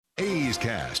A's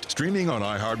Cast, streaming on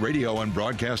iHeartRadio and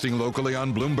broadcasting locally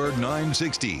on Bloomberg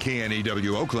 960,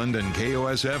 KNEW Oakland, and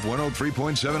KOSF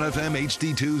 103.7 FM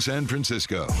HD2 San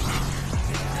Francisco.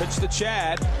 Pitch to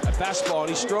Chad, a fastball,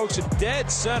 and he strokes it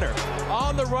dead center.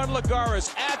 On the run,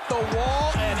 Lagares at the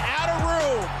wall and out of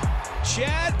room.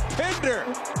 Chad Pinder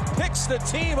picks the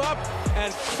team up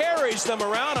and carries them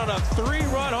around on a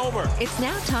 3-run homer. It's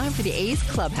now time for the A's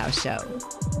Clubhouse Show.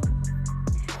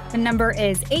 The number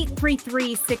is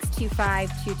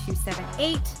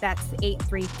 833-625-2278. That's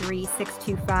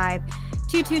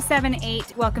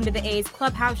 833-625-2278. Welcome to the A's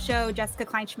Clubhouse Show. Jessica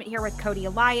Kleinschmidt here with Cody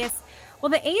Elias. Well,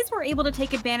 the A's were able to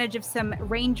take advantage of some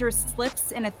Rangers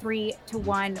slips in a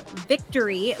 3-1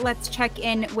 victory. Let's check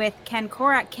in with Ken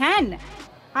Korak. Ken,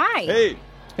 hi.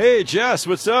 Hey, Jess,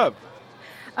 what's up?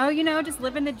 Oh, just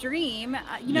living the dream.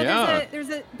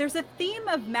 There's a theme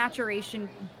of maturation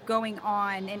going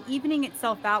on and evening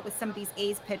itself out with some of these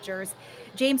A's pitchers.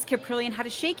 James Kaprielian had a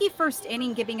shaky first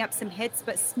inning, giving up some hits,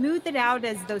 but smoothed it out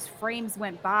as those frames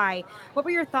went by. What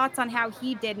were your thoughts on how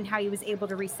he did and how he was able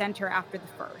to recenter after the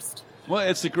first? Well,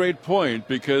 it's a great point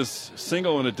because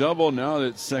single and a double, now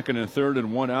that second and third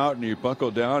and one out, and he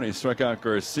buckled down, he struck out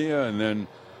Garcia, and then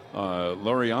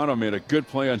Laureano made a good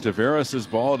play on Taveras'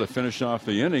 ball to finish off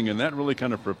the inning, and that really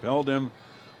kind of propelled him.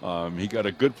 He got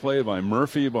a good play by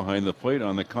Murphy behind the plate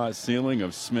on the caught ceiling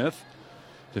of Smith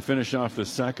to finish off the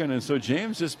second. And so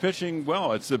James is pitching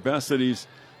well. It's the best that he's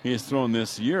thrown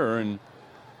this year. And,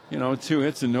 2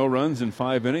 hits and no runs in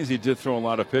 5 innings. He did throw a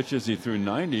lot of pitches. He threw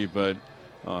 90, but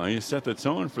he set the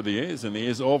tone for the A's. And the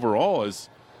A's overall, as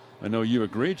I know you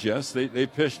agree, Jess, they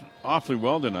pitched awfully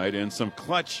well tonight and some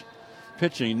clutch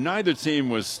pitching. Neither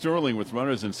team was sterling with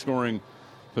runners in scoring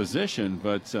position,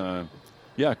 but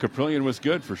Kaprielian was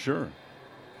good for sure.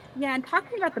 Yeah, and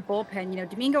talking about the bullpen,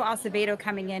 Domingo Acevedo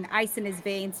coming in, ice in his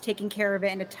veins, taking care of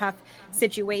it in a tough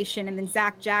situation, and then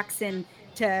Zach Jackson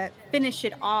to finish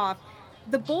it off.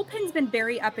 The bullpen's been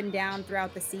very up and down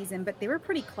throughout the season, but they were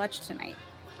pretty clutch tonight.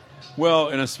 Well,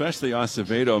 and especially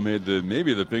Acevedo made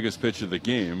maybe the biggest pitch of the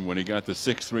game when he got the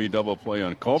 6-3 double play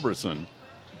on Culberson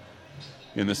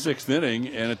in the 6th inning.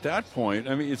 And at that point,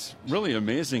 it's really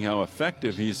amazing how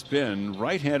effective he's been.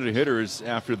 Right-handed hitters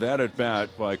after that at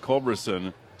bat by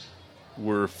Culberson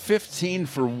were 15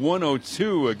 for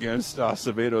 102 against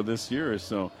Acevedo this year.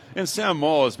 And Sam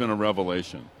Moll has been a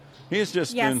revelation. He's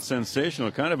just been sensational,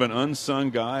 kind of an unsung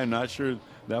guy. I'm not sure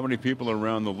that many people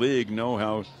around the league know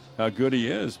how good he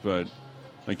is. But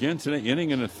again, today,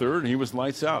 inning and a third, he was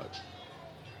lights out.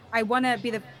 I want to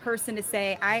be the person to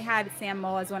say I had Sam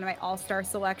Moll as one of my all-star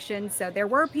selections. So there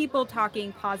were people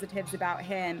talking positives about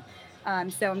him.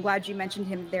 So I'm glad you mentioned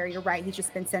him there. You're right. He's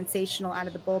just been sensational out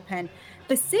of the bullpen.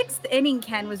 The 6th inning,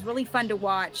 Ken, was really fun to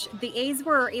watch. The A's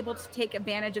were able to take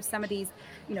advantage of some of these,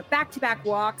 back-to-back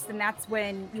walks, and that's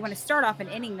when you want to start off an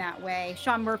inning that way.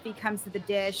 Sean Murphy comes to the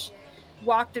dish,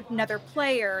 walked another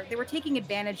player. They were taking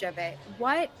advantage of it.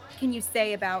 What can you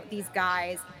say about these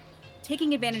guys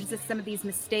taking advantage of some of these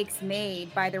mistakes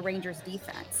made by the Rangers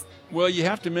defense? Well, you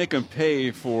have to make them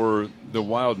pay for the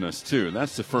wildness, too.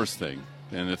 That's the first thing.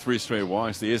 And the 3 straight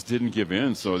walks, the A's didn't give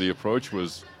in, so the approach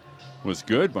was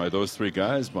good by those 3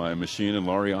 guys, by Machine and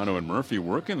Laureano and Murphy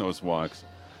working those walks,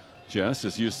 Jess,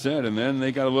 as you said. And then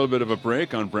they got a little bit of a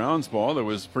break on Brown's ball that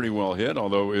was pretty well hit,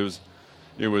 although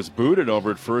it was booted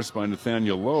over at first by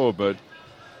Nathaniel Lowe. But,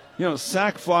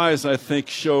 sac flies, I think,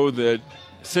 show that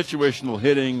situational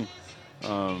hitting,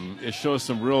 it shows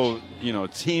some real,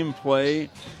 team play.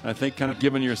 I think kind of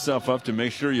giving yourself up to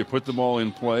make sure you put them all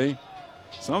in play.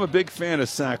 So I'm a big fan of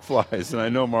sac flies, and I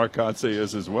know Mark Kotze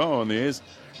is as well, and the A's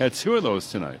had 2 of those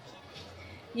tonight.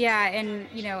 Yeah, and,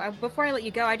 before I let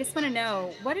you go, I just want to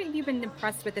know, what have you been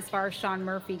impressed with as far as Sean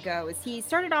Murphy goes? He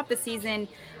started off the season,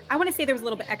 I want to say there was a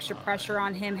little bit extra pressure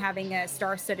on him having a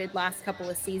star-studded last couple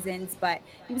of seasons, but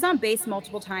he was on base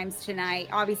multiple times tonight.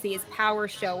 Obviously, his power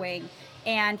showing,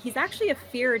 and he's actually a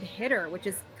feared hitter, which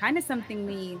is kind of something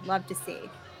we love to see.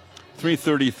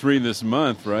 333 this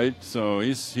month, right? So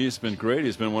he's been great.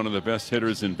 He's been one of the best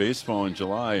hitters in baseball in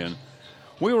July, and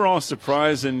we were all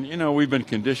surprised. And we've been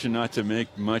conditioned not to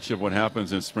make much of what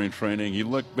happens in spring training. He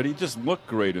just looked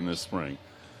great in the spring.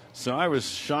 So I was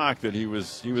shocked that he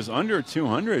was under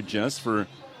 200 just for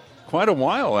quite a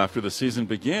while after the season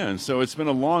began. So it's been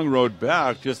a long road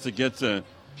back just to get to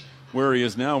where he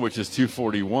is now, which is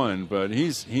 241. But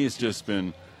he's just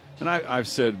been. And I've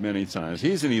said many times,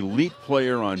 he's an elite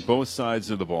player on both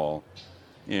sides of the ball.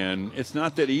 And it's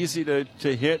not that easy to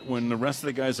hit when the rest of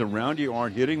the guys around you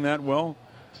aren't hitting that well.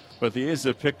 But the A's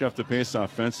have picked up the pace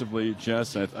offensively,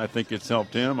 Jess. I think it's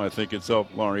helped him. I think it's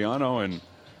helped Laureano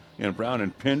and Brown.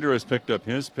 And Pinder has picked up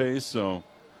his pace. So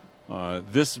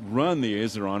this run the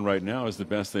A's are on right now is the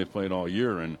best they've played all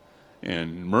year,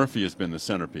 and Murphy has been the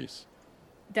centerpiece.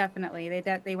 Definitely.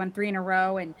 They won 3 in a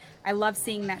row, and I love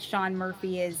seeing that Sean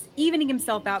Murphy is evening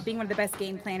himself out, being one of the best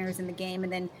game planners in the game,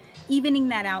 and then evening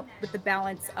that out with the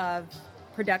balance of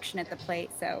production at the plate.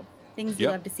 So things you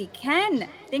love to see. Ken,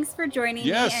 thanks for joining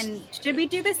me. And should we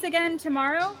do this again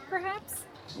tomorrow, perhaps?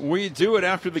 We do it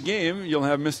after the game. You'll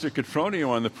have Mr. Catronio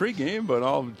on the pregame, but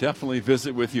I'll definitely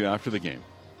visit with you after the game.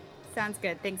 Sounds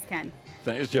good. Thanks, Ken.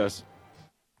 Thanks, Jess.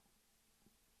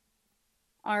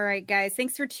 All right, guys.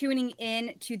 Thanks for tuning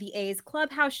in to the A's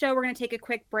Clubhouse Show. We're going to take a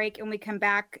quick break, and when we come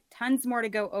back, tons more to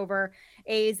go over.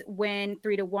 A's win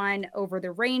 3-1 over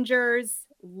the Rangers.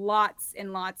 Lots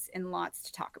and lots and lots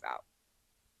to talk about.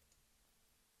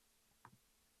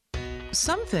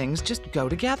 Some things just go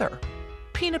together.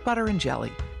 Peanut butter and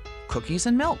jelly, cookies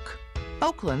and milk,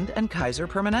 Oakland and Kaiser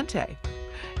Permanente.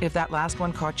 If that last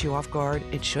one caught you off guard,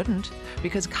 it shouldn't,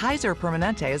 because Kaiser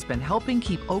Permanente has been helping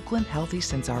keep Oakland healthy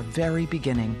since our very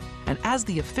beginning. And as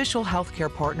the official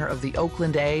healthcare partner of the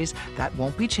Oakland A's, that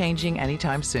won't be changing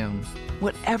anytime soon.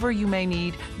 Whatever you may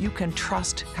need, you can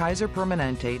trust Kaiser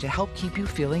Permanente to help keep you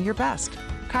feeling your best.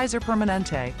 Kaiser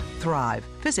Permanente. Thrive.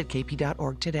 Visit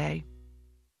kp.org today.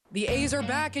 The A's are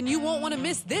back, and you won't want to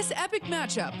miss this epic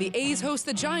matchup. The A's host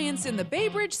the Giants in the Bay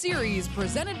Bridge Series,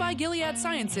 presented by Gilead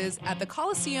Sciences at the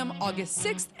Coliseum August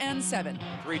 6th and 7th.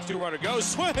 3-2 runner goes,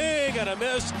 swing and a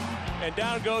miss, and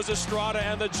down goes Estrada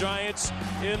and the Giants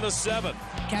in the 7th.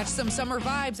 Catch some summer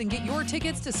vibes and get your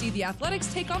tickets to see the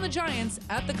Athletics take on the Giants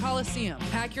at the Coliseum.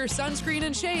 Pack your sunscreen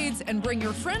and shades and bring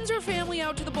your friends or family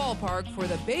out to the ballpark for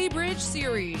the Bay Bridge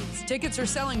Series. Tickets are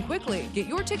selling quickly. Get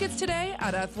your tickets today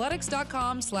at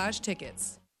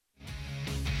athletics.com/tickets.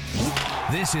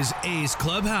 This is A's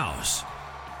Clubhouse.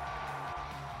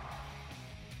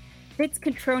 Vince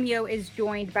Catronio is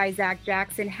joined by Zach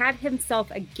Jackson. Had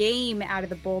himself a game out of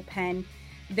the bullpen.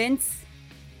 Vince,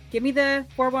 give me the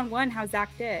 4-1-1 how Zach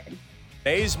did.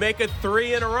 A's make it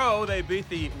 3 in a row. They beat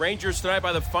the Rangers tonight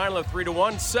by the final of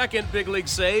 3-1. Second big league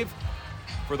save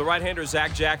for the right-hander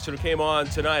Zach Jackson, who came on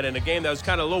tonight in a game that was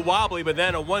kind of a little wobbly, but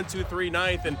then a 1-2-3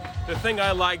 ninth. And the thing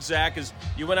I like, Zach, is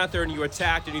you went out there and you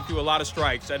attacked and you threw a lot of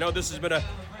strikes. I know this has been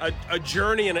a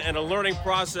journey and a learning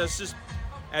process. Just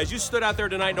as you stood out there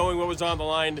tonight knowing what was on the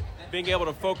line, being able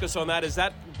to focus on that, is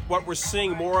that what we're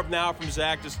seeing more of now from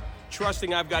Zach? Just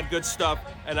trusting I've got good stuff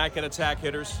and I can attack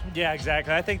hitters? Yeah,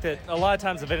 exactly. I think that a lot of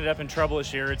times I've ended up in trouble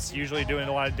this year. It's usually doing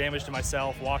a lot of damage to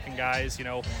myself, walking guys,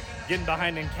 getting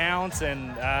behind in counts.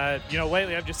 And,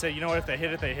 lately I've just said, if they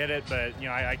hit it, they hit it. But,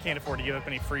 I can't afford to give up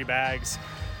any free bags.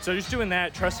 So just doing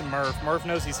that, trusting Murph. Murph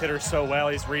knows these hitters so well.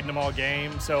 He's reading them all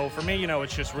game. So for me,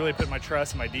 it's just really put my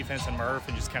trust in my defense and Murph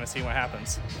and just kind of seeing what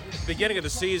happens. At the beginning of the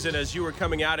season, as you were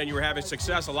coming out and you were having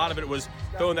success, a lot of it was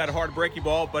throwing that hard breaking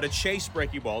ball, but a chase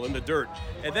breaking ball in the dirt.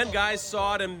 And then guys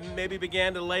saw it and maybe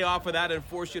began to lay off of that and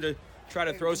force you to try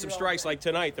to throw some strikes, like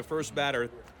tonight, the first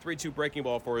batter, 3-2 breaking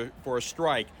ball for a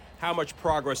strike. How much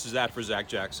progress is that for Zach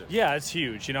Jackson? Yeah, it's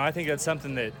huge. I think that's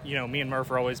something that, me and Murph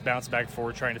are always bouncing back and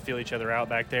forth, trying to feel each other out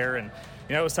back there. And,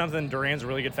 it was something. Duran's a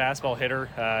really good fastball hitter.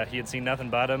 He had seen nothing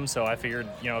but him. So I figured,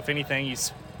 if anything,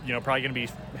 he's, probably going to be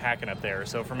hacking up there.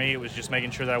 So for me, it was just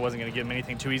making sure that I wasn't going to give him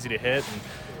anything too easy to hit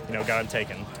and, got him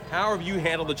taken. How have you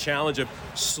handled the challenge of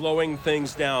slowing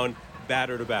things down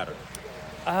batter to batter?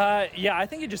 Yeah, I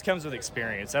think it just comes with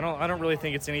experience. I don't really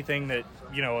think it's anything that,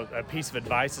 a piece of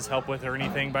advice has helped with or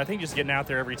anything, but I think just getting out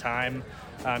there every time,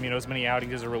 as many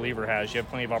outings as a reliever has, you have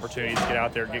plenty of opportunities to get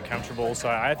out there and get comfortable. So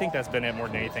I think that's been it more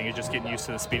than anything. It's just getting used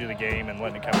to the speed of the game and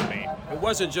letting it come to me. It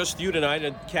wasn't just you tonight,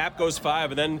 and Cap goes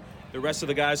 5, and then the rest of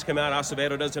the guys come out.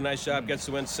 Acevedo does a nice job, gets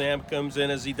the win. Sam comes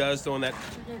in as he does, throwing that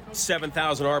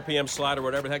 7,000 RPM slider,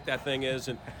 whatever the heck that thing is.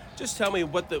 And just tell me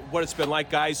what it's been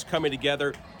like, guys coming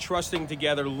together, trusting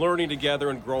together, learning together,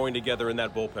 and growing together in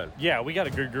that bullpen. Yeah, we got a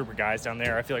good group of guys down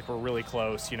there. I feel like we're really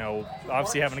close.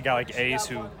 Obviously having a guy like Ace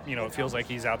who, it feels like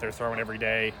he's out there throwing every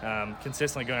day,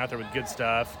 consistently going out there with good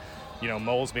stuff.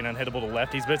 Moles being unhittable to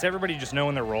lefties, but it's everybody just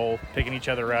knowing their role, picking each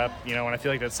other up, and I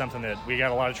feel like that's something that we got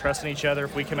a lot of trust in each other.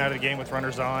 If we come out of the game with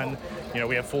runners on,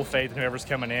 we have full faith in whoever's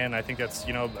coming in. I think that's,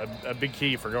 a big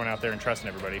key for going out there and trusting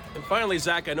everybody. And finally,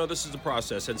 Zach, I know this is a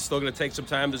process and it's still going to take some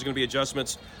time. There's going to be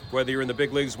adjustments, whether you're in the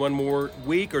big leagues one more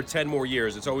week or 10 more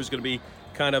years. It's always going to be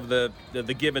kind of the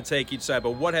give and take each side.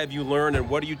 But what have you learned and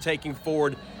what are you taking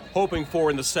forward, hoping for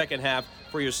in the second half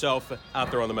for yourself out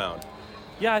there on the mound?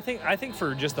 Yeah, I think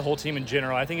for just the whole team in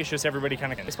general, I think it's just everybody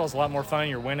kind of – baseball's a lot more fun.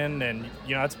 You're winning, and,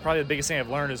 that's probably the biggest thing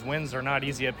I've learned is wins are not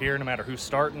easy up here no matter who's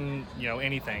starting,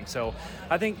 anything. So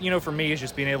I think, for me, it's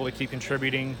just being able to keep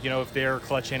contributing. If their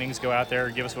clutch innings, go out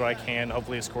there, give us what I can,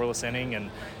 hopefully a scoreless inning,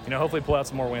 and, hopefully pull out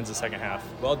some more wins the second half.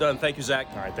 Well done. Thank you, Zach.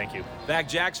 All right, thank you. Zach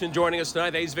Jackson joining us tonight.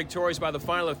 The A's victorious by the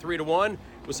final of 3-1.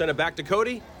 We'll send it back to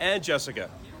Cody and Jessica.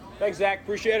 Thanks, Zach.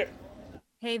 Appreciate it.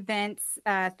 Hey, Vince.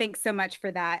 Thanks so much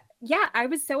for that. Yeah, I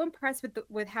was so impressed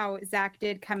with how Zach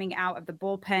did coming out of the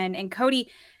bullpen. And Cody,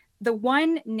 the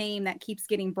one name that keeps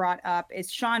getting brought up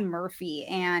is Sean Murphy.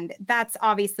 And that's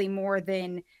obviously more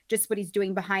than just what he's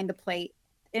doing behind the plate.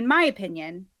 In my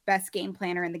opinion, best game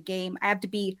planner in the game. I have to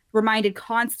be reminded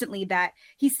constantly that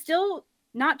he's still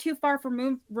not too far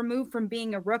removed from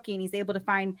being a rookie, and he's able to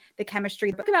find the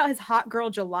chemistry. Talk about his hot girl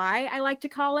July, I like to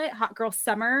call it, hot girl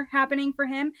summer happening for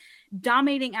him,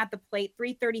 dominating at the plate,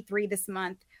 333 this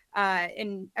month.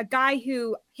 And a guy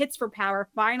who hits for power,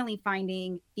 finally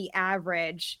finding the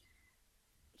average.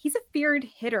 He's a feared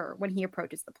hitter when he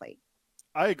approaches the plate.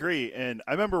 I agree. And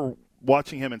I remember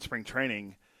watching him in spring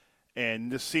training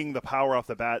and just seeing the power off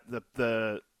the bat,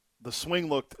 the swing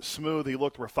looked smooth. He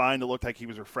looked refined. It looked like he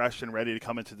was refreshed and ready to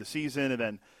come into the season. And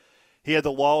then he had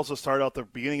the lulls to start out the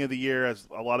beginning of the year, as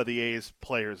a lot of the A's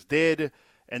players did.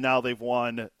 And now they've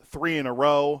won 3 in a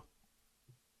row,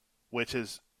 which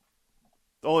is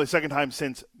only the second time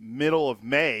since middle of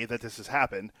May that this has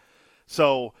happened.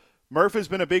 So Murph has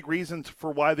been a big reason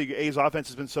for why the A's offense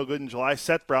has been so good in July.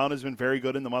 Seth Brown has been very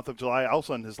good in the month of July.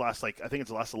 Also in his last, I think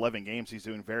it's the last 11 games, he's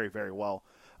doing very, very well.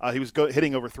 He was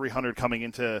hitting over 300 coming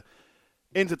into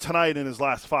tonight in his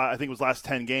last 5. I think it was last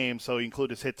 10 games. So you include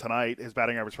his hit tonight, his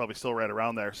batting average probably still right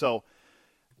around there. So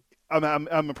I'm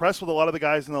impressed with a lot of the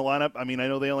guys in the lineup. I mean, I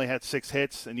know they only had 6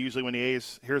 hits, and usually when the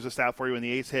A's, here's a stat for you, when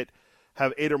the A's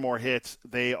have 8 or more hits,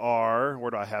 they are, where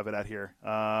do I have it at here?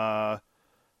 I'm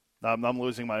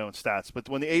losing my own stats. But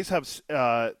when the A's have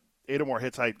 8 or more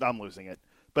hits, I'm losing it.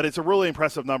 But it's a really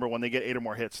impressive number. When they get 8 or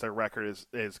more hits, their record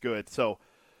is good. So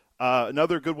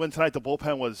another good win tonight. The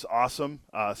bullpen was awesome.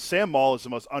 Sam Moll is the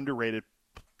most underrated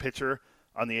pitcher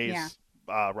on the A's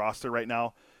roster right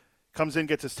now. Comes in,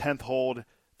 gets his 10th hold.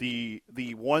 The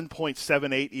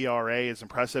 1.78 ERA is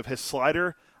impressive. His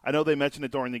slider, I know they mentioned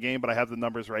it during the game, but I have the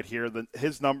numbers right here. The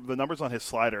numbers on his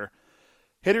slider.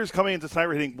 Hitters coming into tonight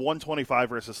were hitting 125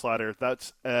 versus slider.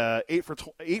 That's 8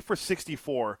 for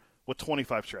 64 with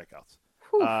 25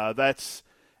 strikeouts. That's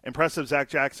impressive. Zach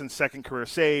Jackson's second career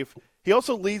save. He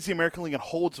also leads the American League in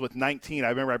holds with 19. I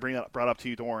remember I brought up to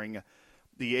you during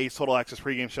the A's Total Access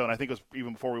pregame show, and I think it was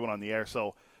even before we went on the air.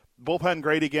 So bullpen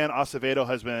great again. Acevedo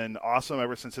has been awesome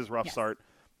ever since his rough start.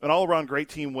 An all-around great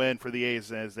team win for the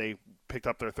A's as they picked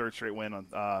up their 3rd straight win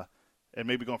and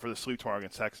maybe going for the sweep tomorrow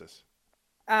against Texas.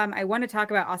 I want to talk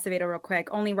about Acevedo real quick.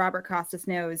 Only Robert Costas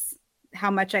knows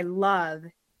how much I love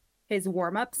his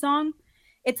warm-up song.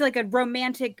 It's like a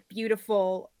romantic,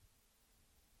 beautiful,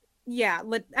 I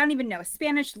don't even know,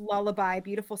 Spanish lullaby,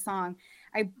 beautiful song.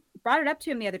 I brought it up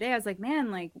to him the other day. I was like,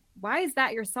 man, why is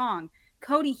that your song?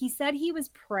 Cody, he said he was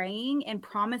praying and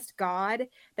promised God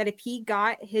that if he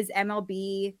got his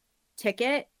MLB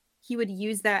ticket, he would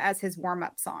use that as his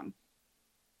warm-up song.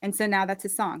 And so now that's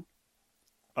his song.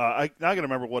 I'm not going to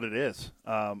remember what it is.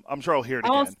 I'm sure I'll hear it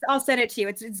again. I'll send it to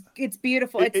you. It's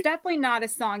beautiful. It's definitely not a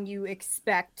song you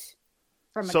expect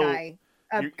from a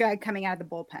guy coming out of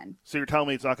the bullpen. So you're telling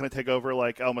me it's not going to take over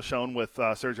like El Michon with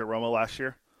Sergio Romo last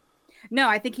year? No,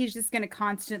 I think he's just going to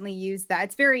constantly use that.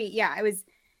 It's very, I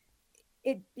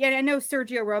know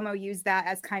Sergio Romo used that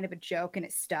as kind of a joke and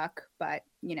it stuck, but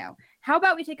how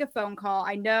about we take a phone call?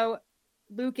 I know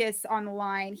Lucas on the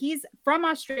line. He's from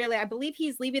Australia. I believe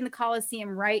he's leaving the Coliseum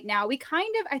right now. I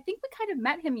think we kind of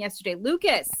met him yesterday.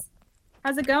 Lucas,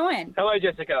 how's it going? Hello,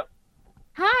 Jessica.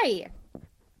 Hi.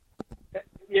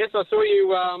 Yes, I saw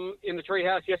you in the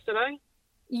treehouse yesterday.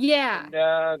 Yeah.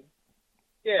 And,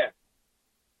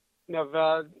 And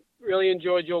I've really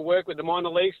enjoyed your work with the minor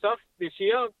league stuff this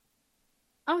year.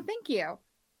 Oh, thank you.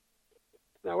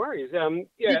 No worries. Did and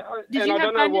you I have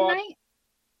don't fun know what. tonight?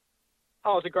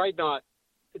 Oh, it's a great night.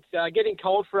 It's getting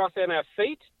cold for us on our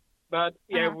feet, but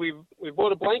we've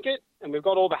bought a blanket and we've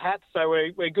got all the hats, so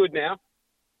we're good now.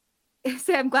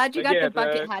 So I'm glad you got the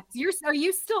bucket hats. You're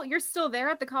still there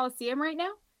at the Coliseum right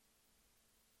now?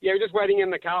 Yeah, we're just waiting in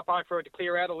the car park for it to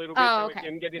clear out a little bit so we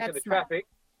can get into the traffic.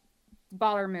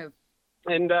 Baller move.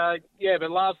 And the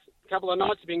last couple of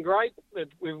nights have been great.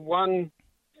 We've won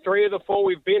 3 of the 4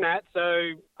 we've been at, so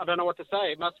I don't know what to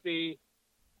say. It must be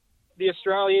the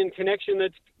Australian connection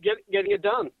that's getting it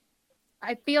done.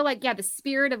 I feel like, the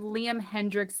spirit of Liam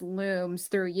Hendriks looms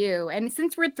through you. And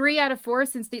since we're 3 out of 4,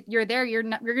 since you're there, you're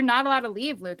not allowed to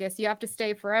leave, Lucas. You have to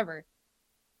stay forever.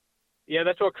 Yeah,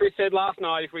 that's what Chris said last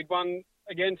night. If we'd won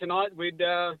again tonight, we'd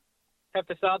have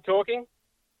to start talking.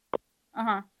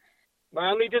 Uh-huh.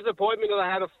 My only disappointment is I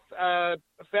had a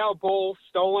foul ball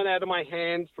stolen out of my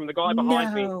hands from the guy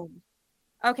behind me.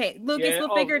 Okay, Lucas,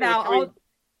 we'll figure it out.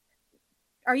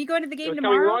 Are you going to the game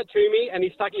tomorrow? Coming right to me, and he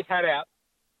stuck his hat out.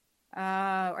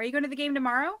 Are you going to the game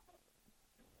tomorrow?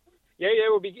 Yeah,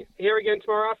 we'll be here again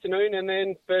tomorrow afternoon, and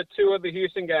then for 2 of the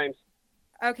Houston games.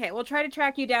 Okay, we'll try to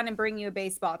track you down and bring you a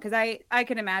baseball, because I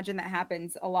can imagine that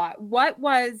happens a lot. What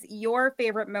was your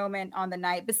favorite moment on the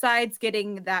night, besides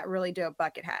getting that really dope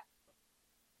bucket hat?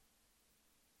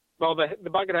 Well, the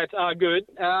bucket hats are good.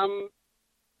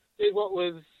 What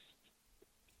was...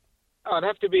 it'd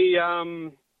have to be... I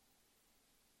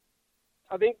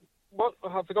think... I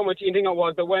forgot which inning it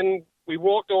was, but when we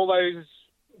walked all those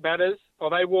batters, or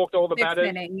they walked all the batters.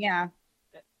 Inning, yeah.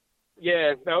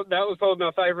 Yeah, that was probably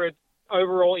my favorite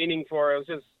overall inning for it.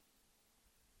 It was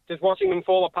just watching them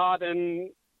fall apart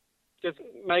and just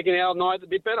making our night a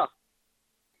bit better.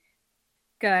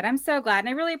 Good. I'm so glad. And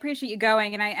I really appreciate you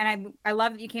going. And I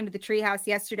love that you came to the Treehouse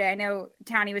yesterday. I know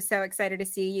Townie was so excited to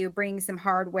see you bring some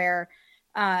hardware.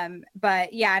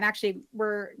 But yeah, and actually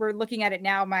we're looking at it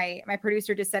now. My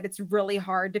producer just said it's really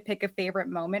hard to pick a favorite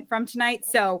moment from tonight.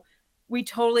 So we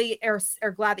totally are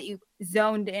glad that you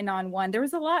zoned in on one. There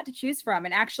was a lot to choose from.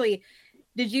 And actually,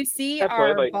 did you see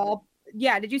our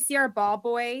ball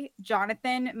boy,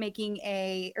 Jonathan, making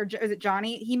or is it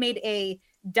Johnny? He made a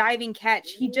diving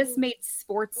catch. He just made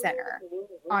SportsCenter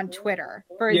on Twitter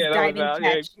for his diving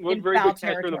catch in foul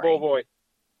territory. From the ball boy.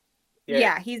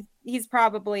 Yeah, he's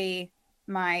probably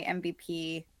my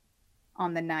MVP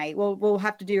on the night. We'll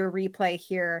have to do a replay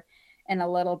here in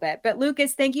a little bit. But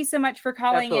Lucas, thank you so much for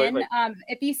calling in.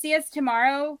 If you see us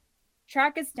tomorrow,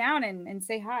 track us down and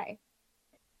say hi.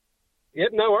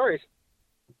 Yep, no worries.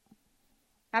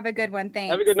 Have a good one.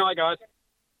 Thanks. Have a good night, guys.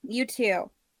 You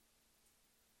too.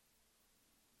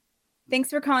 Thanks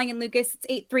for calling in, Lucas.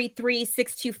 It's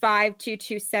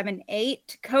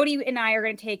 833-625-2278. Cody and I are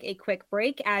going to take a quick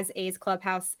break as A's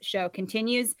Clubhouse show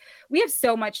continues. We have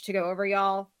so much to go over,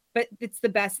 y'all, but it's the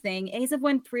best thing. A's have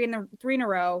won three in a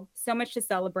row. So much to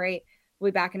celebrate.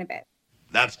 We'll be back in a bit.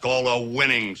 That's called a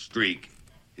winning streak.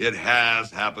 It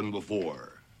has happened before.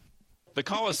 The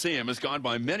Coliseum has gone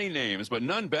by many names, but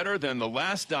none better than the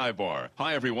Last Dive Bar.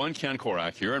 Hi, everyone. Ken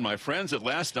Korak here, and my friends at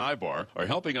Last Dive Bar are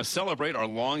helping us celebrate our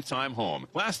longtime home.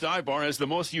 Last Dive Bar has the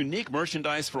most unique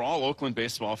merchandise for all Oakland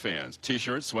baseball fans.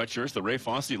 T-shirts, sweatshirts, the Ray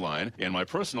Fosse line, and my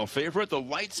personal favorite, the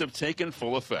lights have taken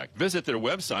full effect. Visit their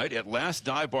website at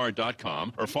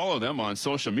lastdivebar.com or follow them on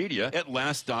social media at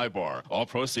Last Dive Bar. All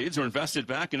proceeds are invested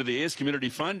back into the A's Community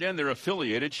Fund and their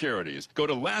affiliated charities. Go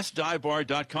to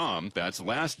lastdivebar.com. That's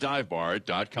lastdivebar.com.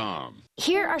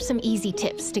 Here are some easy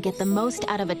tips to get the most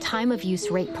out of a time of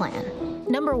use rate plan.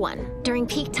 Number 1, during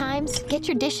peak times, get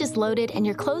your dishes loaded and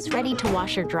your clothes ready to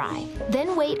wash or dry.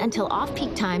 Then wait until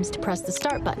off-peak times to press the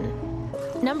start button.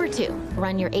 Number 2,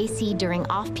 run your AC during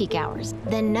off-peak hours,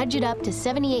 then nudge it up to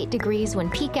 78 degrees when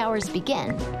peak hours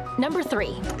begin. Number 3,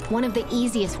 one of the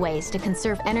easiest ways to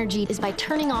conserve energy is by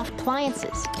turning off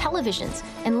appliances, televisions,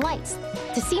 and lights.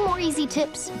 To see more easy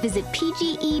tips, visit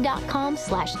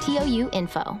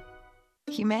pge.com/TOUinfo.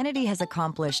 Humanity has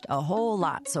accomplished a whole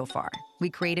lot so far. We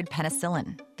created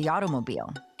penicillin, the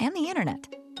automobile, and the internet,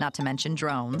 not to mention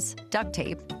drones, duct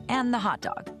tape, and the hot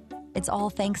dog. It's all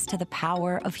thanks to the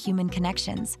power of human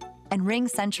connections. And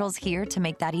RingCentral's here to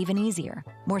make that even easier,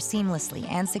 more seamlessly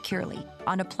and securely,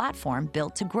 on a platform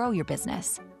built to grow your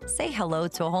business. Say hello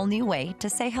to a whole new way to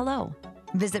say hello.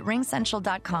 Visit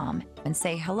ringcentral.com and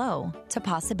say hello to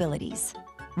possibilities.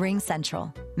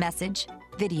 RingCentral. Message,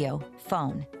 video,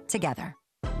 phone, together.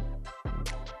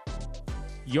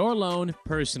 Your loan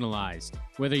personalized.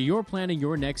 Whether you're planning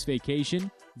your next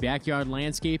vacation, backyard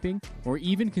landscaping, or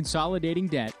even consolidating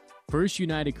debt, First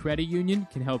United Credit Union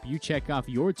can help you check off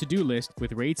your to-do list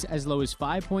with rates as low as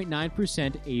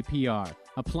 5.9% APR.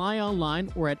 Apply online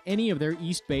or at any of their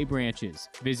East Bay branches.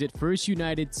 Visit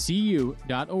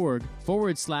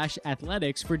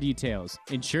firstunitedcu.org/athletics for details.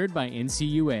 Insured by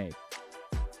NCUA.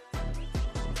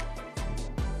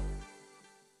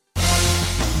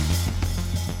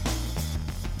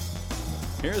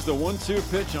 Here's the 1-2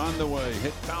 pitch on the way.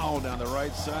 Hit foul down the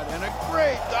right side, and a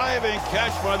great diving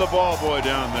catch by the ball boy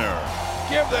down there.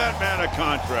 Give that man a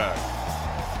contract.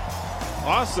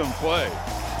 Awesome play.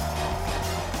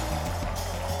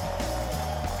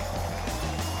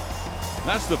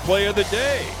 That's the play of the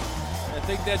day. I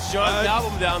think that's John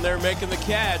Dalbum down there making the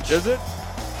catch. Is it?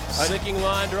 Sinking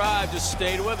line drive, just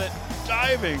stayed with it.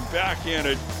 Diving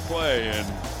backhanded play, and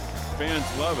fans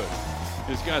love it.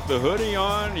 He's got the hoodie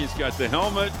on. He's got the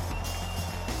helmet.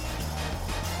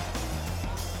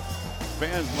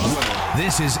 Fans loving it.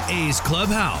 This is A's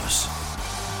Clubhouse.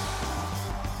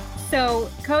 So,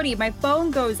 Cody, my phone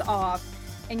goes off,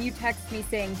 and you text me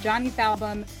saying, Johnny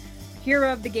Thalbom,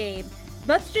 hero of the game.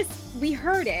 We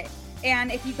heard it.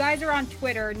 And if you guys are on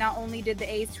Twitter, not only did the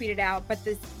A's tweet it out, but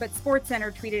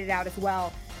SportsCenter tweeted it out as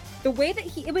well. The way that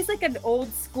it was like an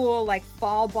old school, like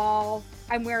fall ball.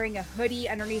 I'm wearing a hoodie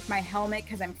underneath my helmet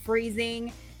because I'm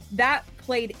freezing. That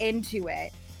played into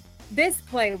it. This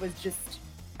play was just,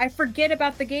 I forget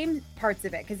about the game parts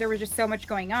of it because there was just so much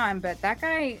going on. But that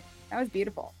was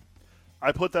beautiful.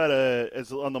 I put that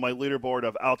as on my leaderboard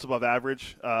of outs above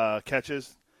average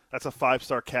catches. That's a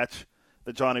 5-star catch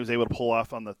that Johnny was able to pull off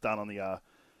down on the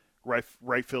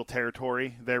right field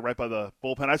territory there, right by the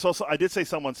bullpen. I did say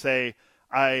someone say,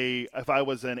 if I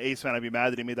was an A's fan, I'd be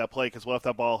mad that he made that play because what if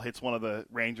that ball hits one of the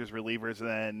Rangers relievers and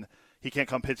then he can't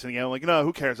come pitch in the game? I'm like, no,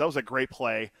 who cares? That was a great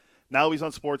play. Now he's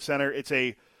on SportsCenter. If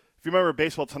you remember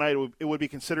Baseball Tonight, it would be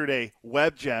considered a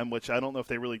web gem, which I don't know if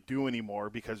they really do anymore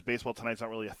because Baseball Tonight's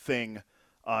not really a thing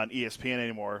on ESPN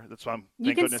anymore. That's why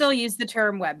you can still use the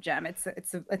term web gem. It's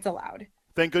allowed.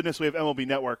 Thank goodness we have MLB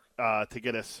Network to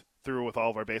get us through with all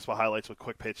of our baseball highlights with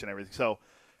quick pitch and everything. So,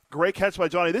 great catch by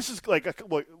Johnny. This is like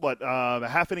a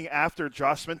half inning after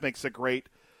Josh Smith makes a great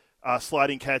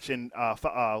sliding catch in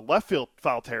left field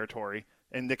foul territory,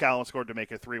 and Nick Allen scored to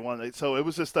make it 3-1. So it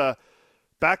was just a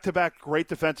back-to-back great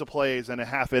defensive plays in a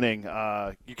half inning.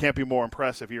 You can't be more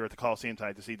impressed if you're at the Coliseum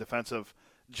tonight to see defensive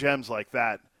gems like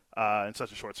that in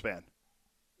such a short span.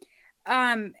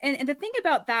 And the thing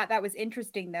about that was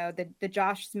interesting, though, the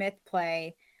Josh Smith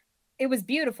play, it was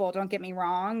beautiful, don't get me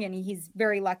wrong, and he's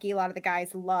very lucky. A lot of the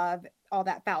guys love all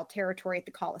that foul territory at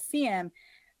the Coliseum,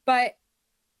 but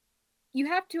you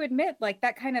have to admit, like,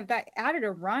 that added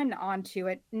a run onto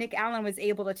it. Nick Allen was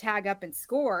able to tag up and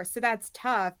score, so that's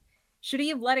tough. Should he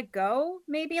have let it go,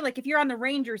 maybe? Like, if you're on the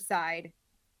Rangers side,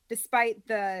 despite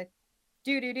the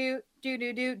do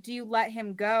you let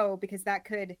him go because that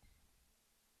could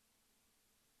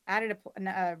added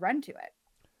a run to it.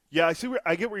 Yeah,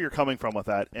 I get where you're coming from with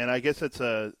that, and I guess it's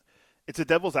a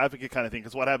devil's advocate kind of thing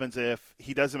because what happens if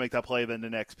he doesn't make that play? Then the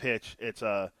next pitch, it's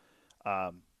a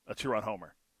 2-run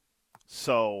homer.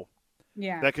 So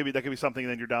yeah, that could be something.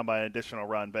 Then you're down by an additional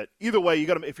run. But either way,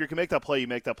 if you can make that play, you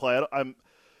make that play. I'm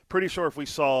pretty sure if we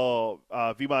saw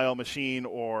VMIL Machine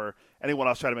or anyone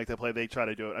else try to make that play, they try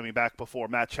to do it. I mean, back before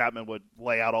Matt Chapman would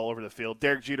lay out all over the field,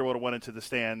 Derek Jeter would have went into the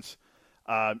stands.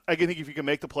 I think if you can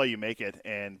make the play, you make it.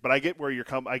 But I get where you're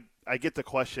coming. I get the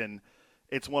question.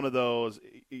 It's one of those,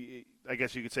 I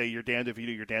guess you could say, you're damned if you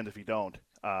do, you're damned if you don't.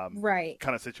 Right.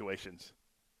 Kind of situations.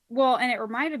 Well, and it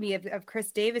reminded me of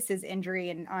Chris Davis's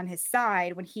injury on his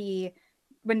side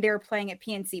when they were playing at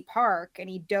PNC Park and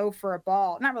he dove for a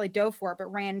ball, not really dove for it,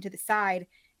 but ran to the side.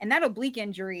 And that oblique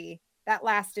injury that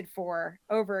lasted for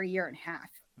over a year and a half.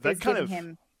 That kind of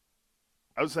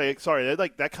I would say, sorry,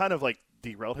 that kind of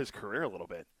derailed his career a little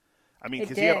bit. I mean,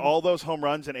 because he had all those home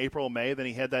runs in April and May, then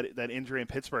he had that injury in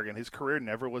Pittsburgh, and his career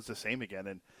never was the same again.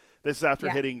 And this is after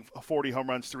hitting 40 home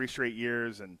runs 3 straight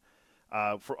years, and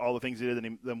for all the things he did,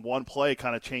 and then one play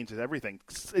kind of changes everything.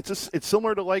 It's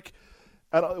similar to it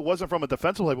wasn't from a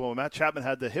defensive play, but when Matt Chapman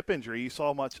had the hip injury, you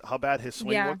saw how bad his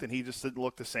swing looked, and he just didn't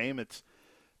look the same. It's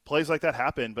plays like that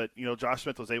happen, but Josh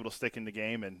Smith was able to stick in the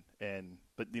game,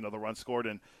 but the run scored.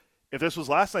 And if this was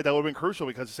last night, that would have been crucial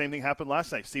because the same thing happened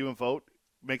last night. Stephen Vogt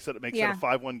makes it a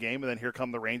 5-1 game, and then here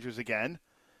come the Rangers again.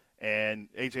 And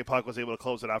A.J. Puck was able to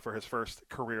close it out for his first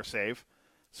career save.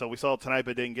 So we saw it tonight,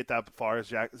 but didn't get that far as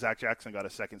Zach Jackson got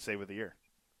his second save of the year.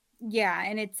 Yeah,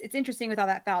 and it's interesting with all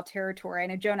that foul territory. I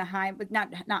know Jonah Heim, but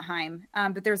not Heim,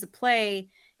 but there's a play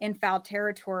in foul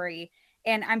territory,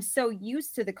 and I'm so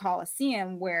used to the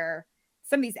Coliseum where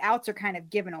some of these outs are kind of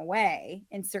given away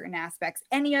in certain aspects.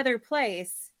 Any other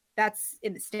place, that's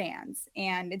in the stands.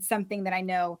 And it's something that I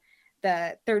know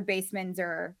the third basemen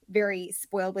are very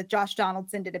spoiled with. Josh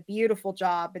Donaldson did a beautiful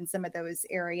job in some of those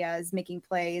areas, making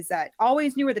plays that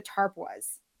always knew where the tarp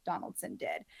was. Donaldson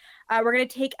did. We're going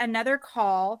to take another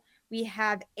call. We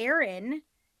have Aaron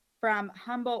from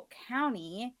Humboldt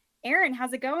County. Aaron,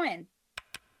 how's it going?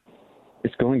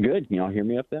 It's going good. Can y'all hear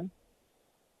me up there?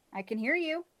 I can hear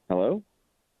you. Hello?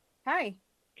 Hi.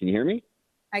 Can you hear me?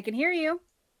 I can hear you.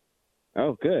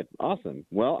 Oh, good. Awesome.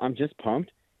 Well, I'm just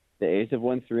pumped. The A's have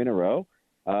won 3 in a row.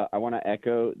 I want to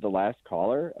echo the last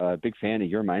caller. Big fan of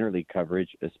your minor league coverage,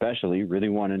 especially. Really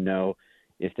want to know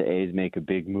if the A's make a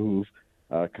big move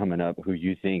coming up, who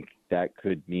you think that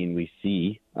could mean we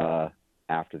see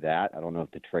after that. I don't know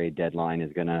if the trade deadline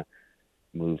is going to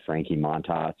move Frankie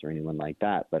Montas or anyone like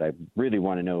that, but I really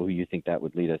want to know who you think that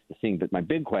would lead us to seeing. But my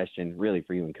big question really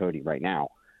for you and Cody right now,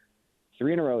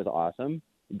 3 in a row is awesome.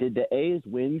 Did the A's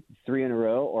win 3 in a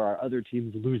row, or are other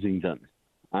teams losing them?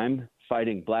 I'm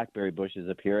fighting blackberry bushes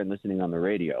up here and listening on the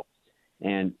radio.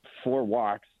 And 4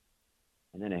 walks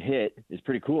and then a hit is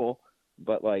pretty cool.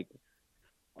 But, like,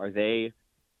 are they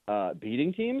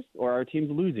beating teams, or are teams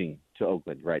losing to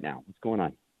Oakland right now? What's going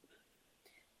on?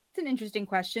 It's an interesting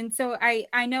question. So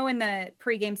I know in the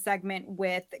pregame segment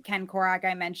with Ken Korak,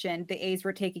 I mentioned the A's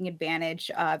were taking advantage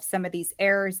of some of these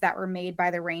errors that were made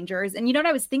by the Rangers. And you know what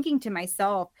I was thinking to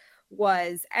myself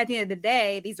was, at the end of the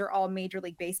day, these are all Major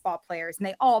League Baseball players, and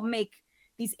they all make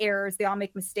these errors. They all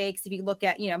make mistakes. If you look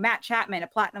at, Matt Chapman, a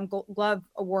Platinum Glove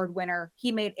Award winner,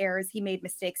 he made errors. He made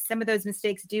mistakes. Some of those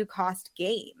mistakes do cost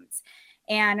games.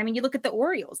 And I mean, you look at the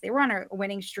Orioles, they were on a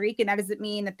winning streak, and that doesn't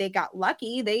mean that they got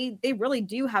lucky. They really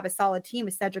do have a solid team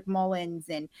with Cedric Mullins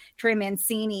and Trey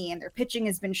Mancini, and their pitching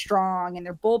has been strong, and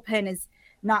their bullpen is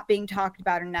not being talked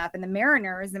about enough. And the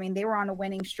Mariners, I mean, they were on a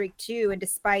winning streak too. And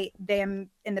despite them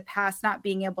in the past not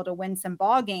being able to win some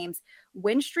ball games,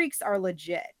 win streaks are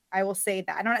legit. I will say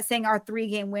that. I'm not saying our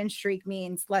 3-game win streak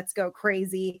means let's go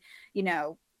crazy,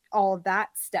 all of that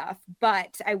stuff.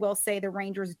 But I will say the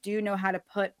Rangers do know how to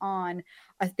put on,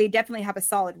 they definitely have a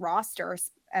solid roster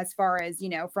as far as,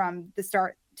 from the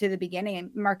start to the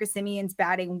beginning. Marcus Semion's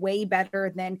batting way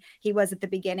better than he was at the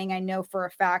beginning. I know for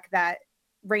a fact that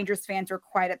Rangers fans were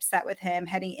quite upset with him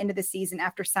heading into the season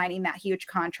after signing that huge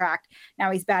contract.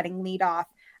 Now he's batting leadoff.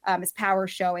 His power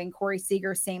showing. Corey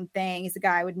Seager, same thing. He's a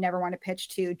guy I would never want to pitch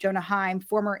to. Jonah Heim,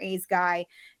 former A's guy,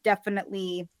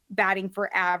 definitely batting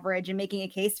for average and making a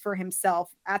case for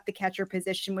himself at the catcher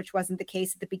position, which wasn't the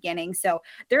case at the beginning. So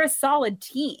they're a solid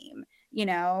team,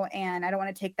 and I don't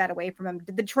want to take that away from them.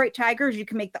 The Detroit Tigers, you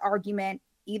can make the argument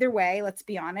either way. Let's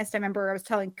be honest. I remember I was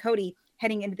telling Cody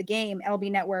heading into the game,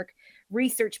 LB Network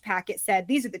research packet said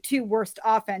these are the 2 worst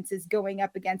offenses going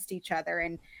up against each other,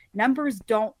 and numbers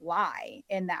don't lie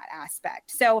in that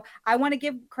aspect. So I want to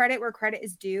give credit where credit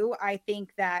is due. I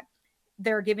think that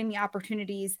they're giving the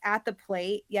opportunities at the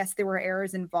plate. Yes, there were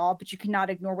errors involved, but you cannot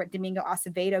ignore what Domingo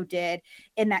Acevedo did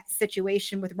in that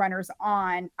situation with runners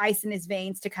on, ice in his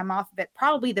veins to come off of it.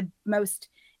 Probably the most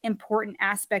important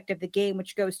aspect of the game,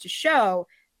 which goes to show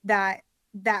that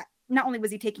not only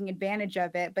was he taking advantage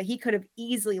of it, but he could have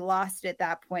easily lost it at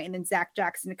that point. And then Zach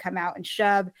Jackson to come out and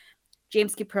shove.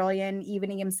 James Kaprielian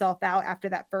evening himself out after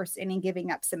that first inning,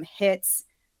 giving up some hits.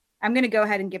 I'm going to go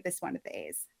ahead and give this one to the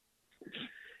A's.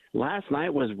 Last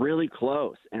night was really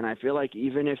close, and I feel like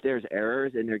even if there's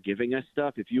errors and they're giving us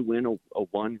stuff, if you win a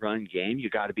 1-run game, you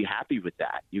got to be happy with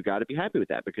that. You got to be happy with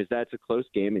that because that's a close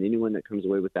game, and anyone that comes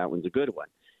away with that one's a good one.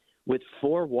 With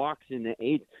 4 walks in the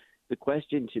 8th, the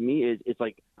question to me is, it's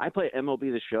like I play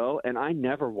MLB The Show, and I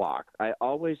never walk. I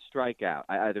always strike out.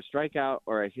 I either strike out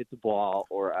or I hit the ball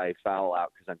or I foul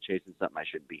out because I'm chasing something I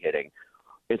shouldn't be hitting.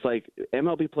 It's like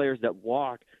MLB players that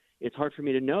walk, it's hard for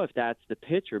me to know if that's the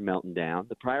pitcher melting down.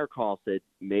 The prior call said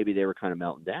maybe they were kind of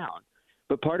melting down.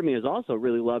 But part of me is also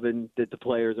really loving that the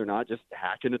players are not just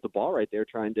hacking at the ball right there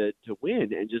trying to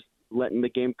win and just letting the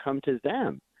game come to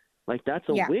them. Like, that's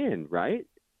a win, right?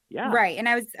 Yeah. Right. And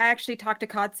I actually talked to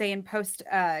Kotze in post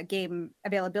game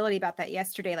availability about that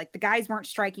yesterday. Like, the guys weren't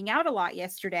striking out a lot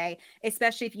yesterday,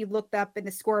 especially if you looked up in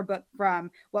the scorebook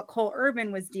from what Cole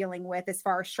Irvin was dealing with as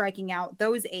far as striking out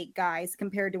those 8 guys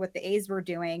compared to what the A's were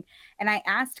doing. And I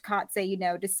asked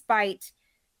Kotze, despite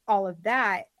all of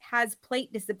that, has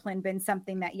plate discipline been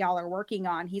something that y'all are working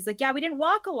on? He's like, yeah, we didn't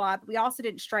walk a lot, but we also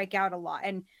didn't strike out a lot.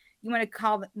 And you want to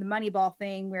call the Moneyball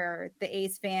thing where the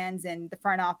A's fans and the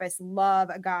front office love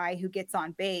a guy who gets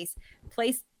on base.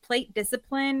 Plate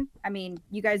discipline. I mean,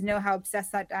 you guys know how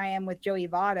obsessed that I am with Joey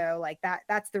Votto. Like,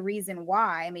 that's the reason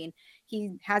why. I mean,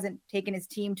 he hasn't taken his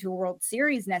team to a World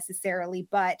Series necessarily,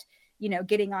 but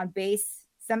getting on base.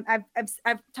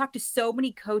 I've talked to so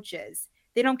many coaches.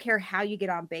 They don't care how you get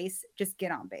on base, just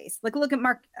get on base. Like, look at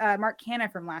Mark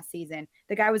Canha from last season.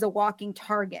 The guy was a walking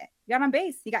target. He got on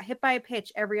base. He got hit by a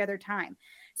pitch every other time.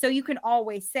 So you can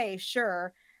always say,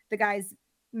 sure, the guy's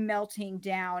melting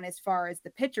down as far as the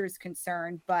pitcher is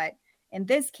concerned. But in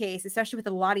this case, especially with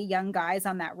a lot of young guys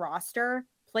on that roster,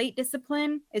 plate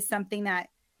discipline is something that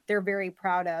they're very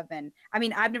proud of. And I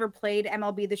mean, I've never played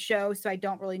MLB The Show, so I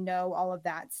don't really know all of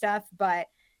that stuff. But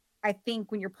I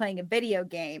think when you're playing a video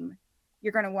game,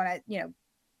 you're going to want to,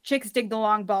 chicks dig the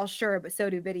long ball, sure, but so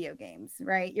do video games,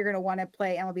 right? You're going to want to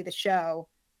play MLB The Show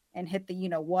and hit the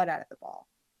what out of the ball.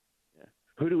 Yeah.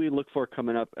 who do we look for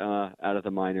coming up out of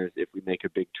the minors if we make a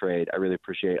big trade? I really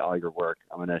appreciate all your work.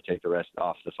 I'm going to take the rest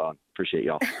off the phone. Appreciate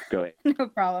y'all. Go ahead. No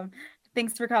problem.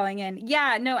 Thanks for calling in.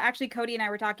 Yeah, no, actually, Cody and I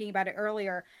were talking about it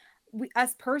earlier.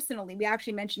 Us personally, we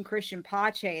actually mentioned Christian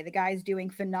Pache. The guy's doing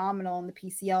phenomenal in the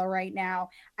PCL right now.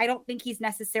 I don't think he's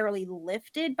necessarily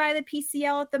lifted by the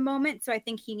PCL at the moment. So I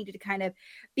think he needed to kind of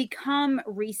become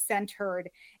recentered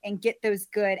and get those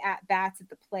good at-bats at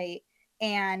the plate.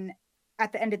 And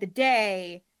at the end of the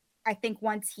day, I think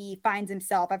once he finds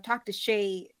himself, I've talked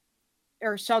to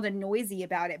Sheldon Noisy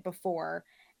about it before,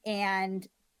 and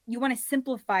you want to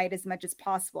simplify it as much as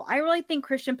possible. I really think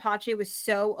Christian Pache was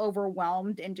so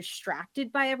overwhelmed and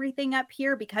distracted by everything up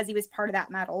here because he was part of that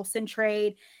Matt Olson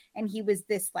trade, and he was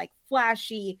this like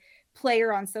flashy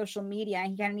player on social media,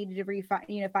 and he kind of needed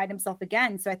to find himself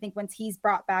again. So I think once he's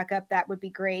brought back up, that would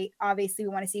be great. Obviously, we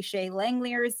want to see Shea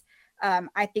Langeliers.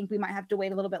 I think we might have to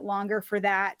wait a little bit longer for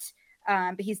that,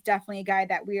 but he's definitely a guy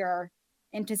that we are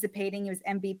anticipating. He was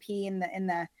MVP in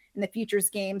the futures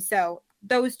game. So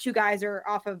those two guys are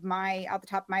off the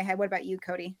top of my head. What about you,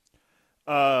 Cody?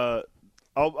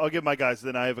 I'll give my guys.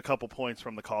 Then I have a couple points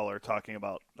from the caller talking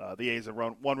about the A's of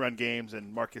one-run games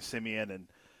and Marcus Semien and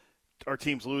our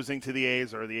teams losing to the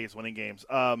A's or the A's winning games.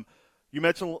 You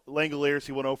mentioned Langeliers.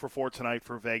 He went 0 for 4 tonight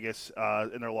for Vegas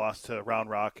in their loss to Round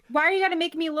Rock. Why are you going to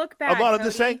make me look bad? I'm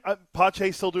just saying,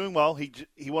 Pache's still doing well. He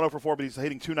went 0 for 4, but he's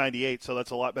hitting .298, so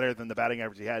that's a lot better than the batting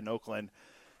average he had in Oakland.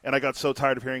 And I got so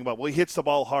tired of hearing about, well, he hits the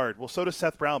ball hard. Well, so does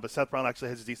Seth Brown, but Seth Brown actually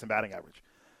has a decent batting average.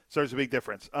 So there's a big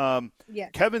difference. Yeah.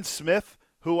 Kevin Smith,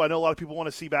 who I know a lot of people want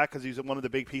to see back because he's one of the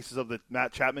big pieces of the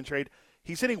Matt Chapman trade,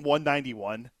 he's hitting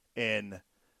 .191 in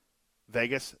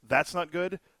Vegas. That's not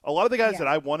good. A lot of the guys that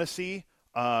I want to see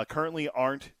currently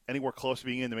aren't anywhere close to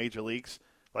being in the major leagues,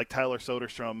 like Tyler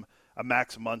Soderstrom,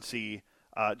 Max Muncy.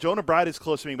 Jonah Bride is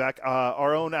close to being back.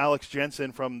 Our own Alex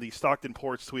Jensen from the Stockton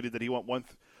Ports tweeted that he went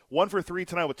 1 for 3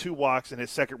 tonight with 2 walks in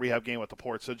his second rehab game with the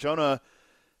Ports. So Jonah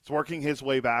is working his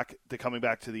way back to coming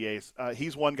back to the A's.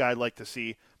 He's one guy I'd like to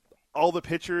see. All the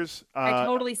pitchers. I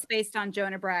totally spaced on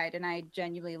Jonah Bride, and I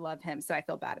genuinely love him, so I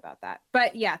feel bad about that.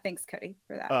 But, yeah, thanks, Cody,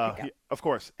 for that. Of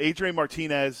course. Adrian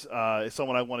Martinez is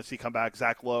someone I want to see come back.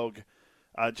 Zach Logue.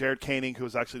 Jared Koenig, who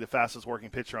is actually the fastest working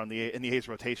pitcher in the A's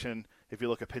rotation. If you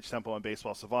look at pitch tempo on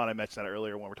Baseball Savant, I mentioned that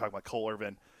earlier when we were talking about Cole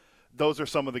Irvin. Those are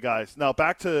some of the guys. Now,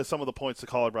 back to some of the points the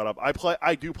caller brought up.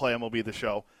 I do play MLB The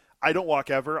Show. I don't walk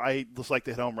ever. I just like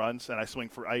to hit home runs, and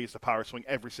I use the power swing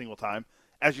every single time.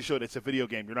 As you showed, it's a video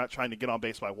game. You're not trying to get on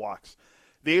base by walks.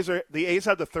 The A's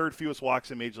have the third fewest walks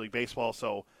in Major League Baseball,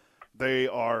 so they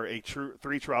are a true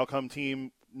outcome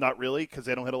team. Not really, because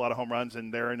they don't hit a lot of home runs,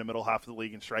 and they're in the middle half of the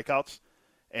league in strikeouts.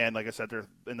 And like I said, they're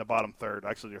in the bottom third.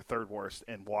 Actually, they're third worst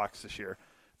in walks this year.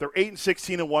 They're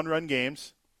 8-16 in one-run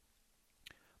games.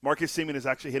 Marcus Semien is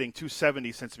actually hitting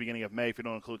 .270 since the beginning of May, if you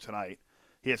don't include tonight.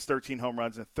 He has 13 home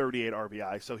runs and 38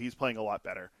 RBI, so he's playing a lot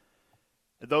better.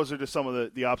 Those are just some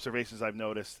of the observations I've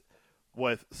noticed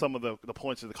with some of the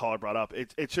points that the caller brought up.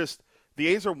 It's just the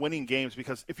A's are winning games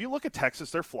because if you look at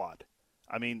Texas, they're flawed.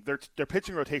 I mean, their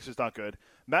pitching rotation is not good.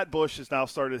 Matt Bush has now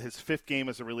started his 5th game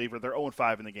as a reliever. They're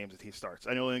 0-5 in the games that he starts.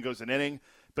 I know he only goes an inning,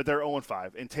 but they're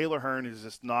 0-5. And Taylor Hearn is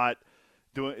just not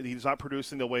he's not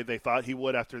producing the way they thought he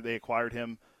would after they acquired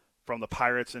him from the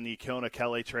Pirates in the Keona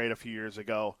Kelly trade a few years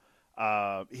ago.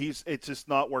 It's just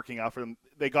not working out for them.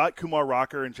 They got Kumar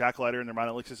Rocker and Jack Leiter in their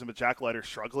minor league system, but Jack Leiter's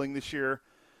struggling this year.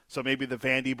 So maybe the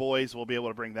Vandy boys will be able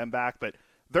to bring them back. But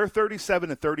they're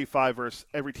 37-35 versus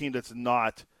every team that's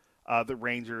not the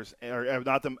Rangers or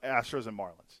not the Astros and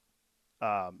Marlins.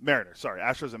 Mariners, sorry,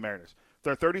 Astros and Mariners.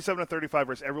 They're 37-35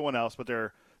 versus everyone else, but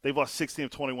they've lost 16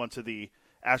 of 21 to the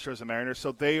Astros and Mariners.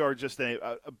 So they are just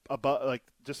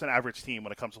just an average team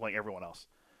when it comes to playing everyone else.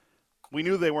 We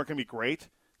knew they weren't going to be great.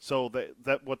 So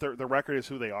that what their record is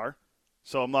who they are.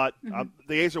 So I'm not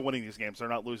the A's are winning these games. They're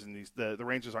not losing these. The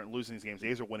Rangers aren't losing these games. The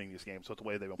A's are winning these games. So it's the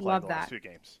way they've been playing the last 2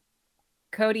 games.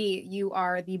 Cody, you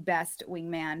are the best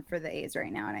wingman for the A's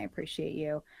right now, and I appreciate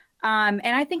you. And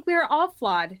I think we are all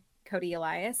flawed, Cody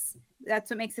Elias. That's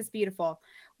what makes us beautiful.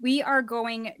 We are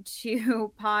going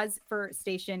to pause for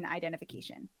station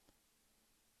identification.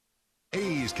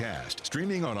 A's Cast,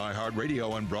 streaming on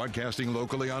iHeartRadio and broadcasting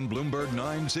locally on Bloomberg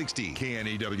 960,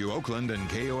 KNEW Oakland, and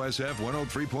KOSF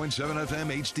 103.7 FM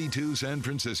HD2 San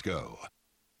Francisco.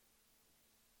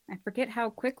 I forget how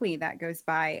quickly that goes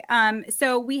by.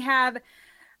 So we have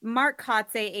Mark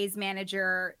Kotze, A's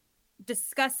manager,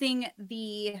 discussing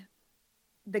the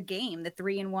game, the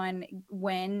 3-1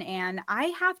 win, and I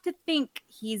have to think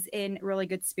he's in really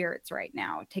good spirits right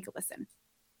now. Take a listen.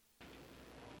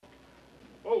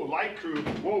 Oh, light crew.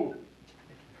 Whoa.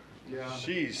 Yeah.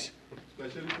 Jeez.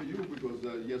 Especially for you, because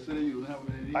yesterday you didn't have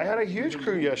any. I had a huge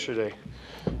crew yesterday.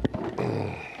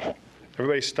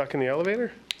 Everybody stuck in the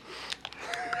elevator?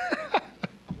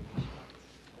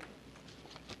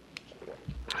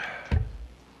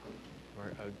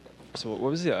 So what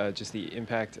was just the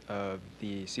impact of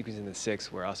the sequence in the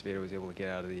sixth where Acevedo was able to get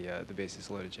out of the bases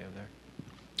loaded jam there?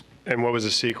 And what was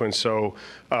the sequence? So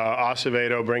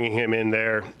Acevedo, bringing him in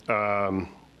there, I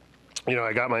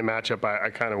got my matchup I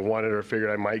kind of wanted or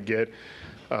figured I might get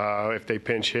if they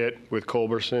pinch hit with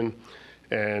Culberson.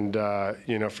 And,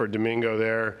 for Domingo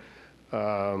there,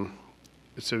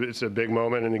 it's a big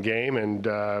moment in the game,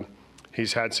 and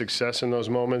he's had success in those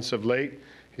moments of late.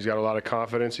 He's got a lot of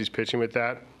confidence. He's pitching with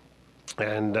that.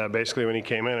 And basically when he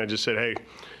came in, I just said, hey,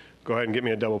 go ahead and get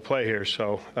me a double play here.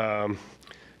 So,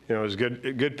 it was a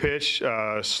good pitch,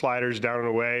 sliders down and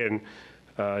away, and,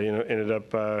 ended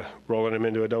up rolling him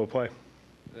into a double play.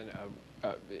 Then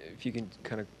if you can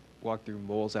kind of walk through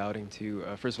Mole's outing to,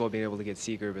 first of all, being able to get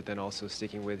Seager, but then also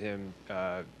sticking with him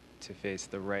to face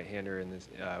the right-hander in this,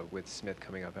 with Smith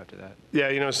coming up after that.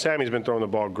 Yeah, Sammy's been throwing the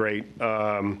ball great.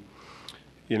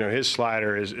 His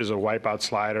slider is a wipeout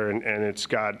slider, and it's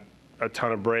got a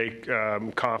ton of break.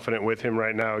 Confident with him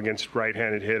right now against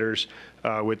right-handed hitters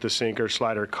with the sinker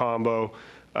slider combo.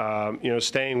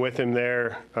 Staying with him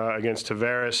there against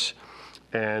Taveras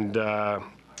and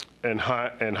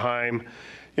Heim.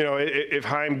 If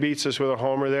Heim beats us with a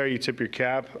homer there, you tip your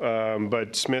cap.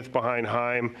 But Smith behind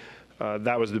Heim,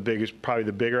 that was probably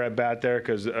the bigger at bat there,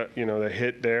 because the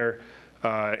hit there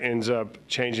ends up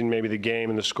changing maybe the game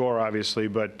and the score, obviously.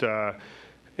 But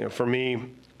for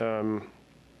me,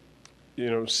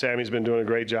 Sammy's been doing a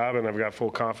great job, and I've got full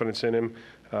confidence in him,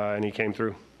 and he came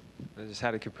through. Just how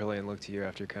did Caprillion look to you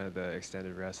after kind of the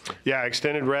extended rest there? Yeah,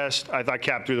 extended rest. I thought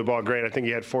Cap threw the ball great. I think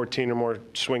he had 14 or more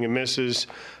swing and misses,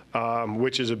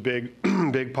 which is a big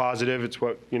positive. It's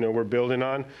what we're building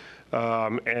on.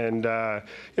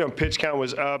 Pitch count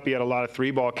was up. He had a lot of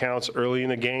 3-ball counts early in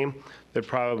the game that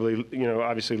probably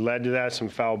obviously led to that. Some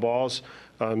foul balls.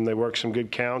 They worked some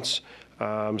good counts.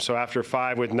 So after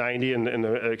 5 with 90 and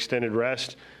the extended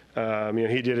rest,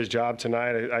 he did his job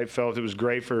tonight. I felt it was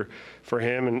great for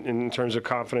him in terms of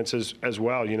confidence as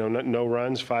well. No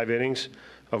runs, 5 innings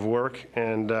of work,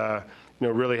 and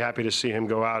really happy to see him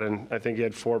go out. And I think he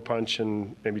had 4 punch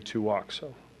and maybe 2 walks.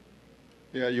 So.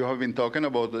 Yeah, you have been talking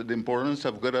about the importance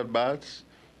of good at bats,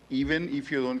 even if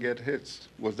you don't get hits.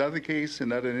 Was that the case in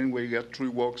that inning where you got 3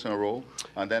 walks in a row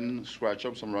and then scratch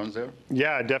up some runs there?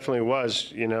 Yeah, it definitely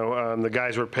was. The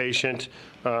guys were patient.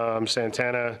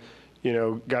 Santana,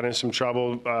 got in some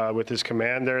trouble with his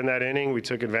command there in that inning. We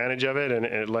took advantage of it, and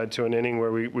it led to an inning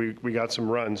where we got some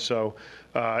runs. So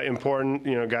important,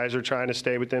 guys are trying to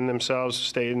stay within themselves,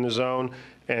 stay in the zone,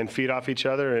 and feed off each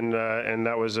other, and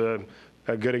that was a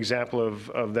good example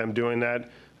of them doing that,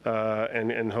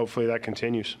 and hopefully that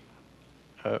continues.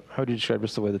 How would you describe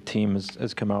just the way the team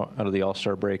has come out of the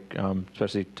All-Star break,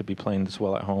 especially to be playing this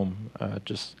well at home,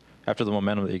 just after the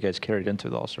momentum that you guys carried into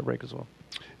the All-Star break as well?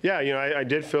 Yeah, I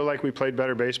did feel like we played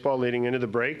better baseball leading into the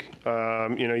break.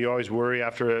 You always worry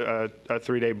after a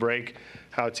 3-day break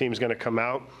how a team's going to come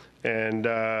out. And,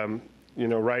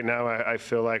 right now I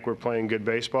feel like we're playing good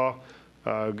baseball,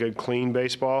 good, clean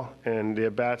baseball. And the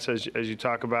at-bats, as you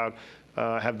talk about,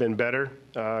 have been better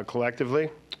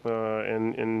collectively.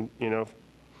 And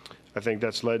I think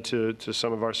that's led to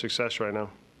some of our success right now.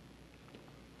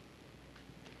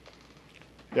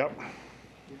 Yep.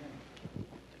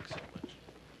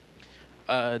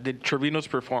 Did Trevino's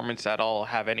performance at all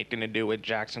have anything to do with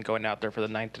Jackson going out there for the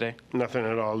ninth today? Nothing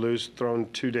at all. Lou's thrown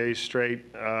 2 days straight.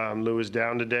 Lou was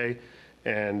down today,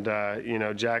 and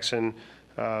Jackson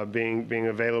being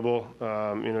available.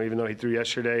 Even though he threw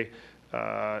yesterday,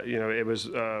 it was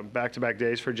back-to-back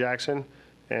days for Jackson,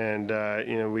 and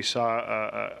we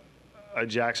saw a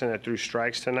Jackson that threw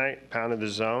strikes tonight, pounded the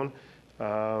zone,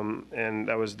 and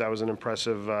that was an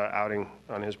impressive outing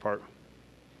on his part.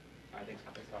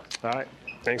 All right.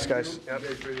 Thanks, guys. Yep.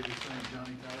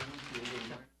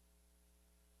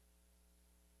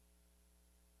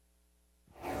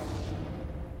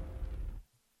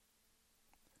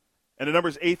 And the number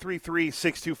is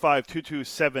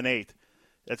 833-625-2278.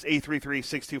 That's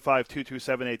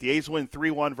 833-625-2278. The A's win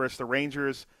 3-1 versus the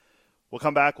Rangers. We'll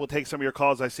come back. We'll take some of your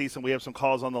calls. We have some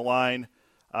calls on the line.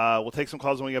 We'll take some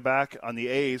calls when we get back on the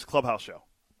A's Clubhouse Show.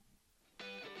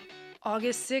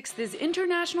 August 6th is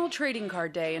International Trading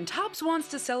Card Day, and Topps wants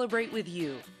to celebrate with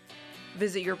you.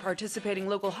 Visit your participating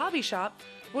local hobby shop,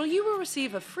 where you will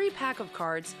receive a free pack of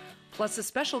cards, plus a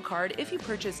special card if you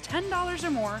purchase $10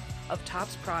 or more of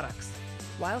Topps products,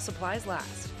 while supplies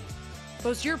last.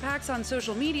 Post your packs on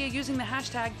social media using the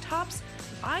hashtag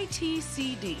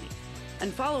ITCD,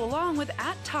 and follow along with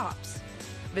 @Tops.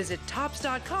 Visit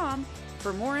tops.com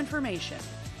for more information.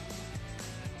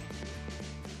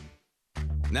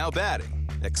 Now batting,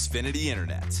 Xfinity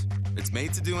Internet. It's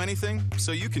made to do anything,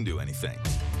 so you can do anything.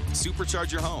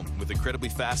 Supercharge your home with incredibly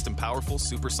fast and powerful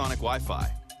supersonic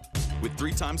Wi-Fi. With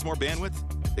 3 times more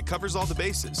bandwidth, it covers all the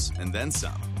bases and then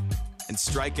some. And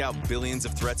strike out billions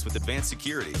of threats with advanced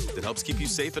security that helps keep you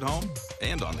safe at home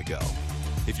and on the go.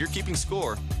 If you're keeping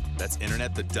score, that's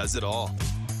internet that does it all.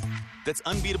 That's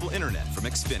unbeatable internet from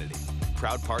Xfinity,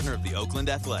 proud partner of the Oakland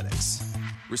Athletics.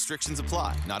 Restrictions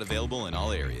apply, not available in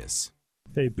all areas.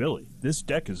 Hey, Billy, this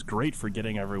deck is great for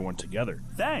getting everyone together.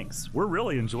 Thanks. We're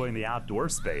really enjoying the outdoor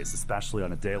space, especially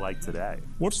on a day like today.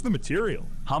 What's the material?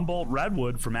 Humboldt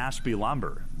Redwood from Ashby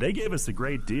Lumber. They gave us a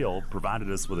great deal,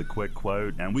 provided us with a quick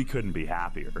quote, and we couldn't be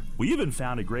happier. We even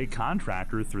found a great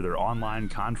contractor through their online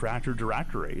contractor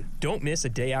directory. Don't miss a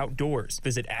day outdoors.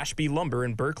 Visit Ashby Lumber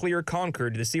in Berkeley or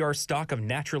Concord to see our stock of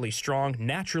naturally strong,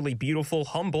 naturally beautiful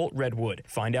Humboldt Redwood.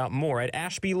 Find out more at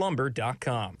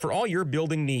ashbylumber.com for all your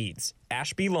building needs.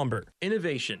 Ashby Lumber.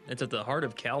 Innovation that's at the heart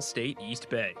of Cal State East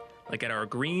Bay. Like at our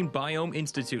Green Biome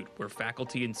Institute, where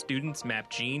faculty and students map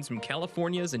genes from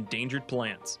California's endangered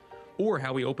plants. Or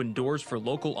how we open doors for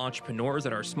local entrepreneurs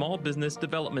at our Small Business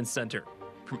Development Center.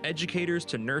 From educators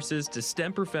to nurses to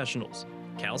STEM professionals,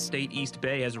 Cal State East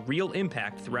Bay has real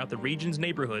impact throughout the region's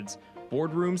neighborhoods,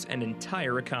 boardrooms, and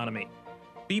entire economy.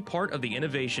 Be part of the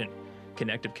innovation.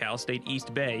 Connect with Cal State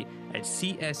East Bay at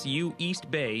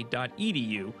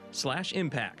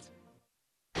csueastbay.edu/impact.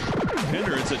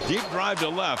 Pinder, it's a deep drive to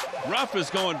left. Ruff is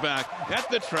going back at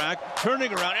the track,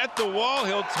 turning around at the wall.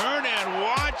 He'll turn and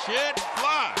watch it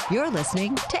fly. You're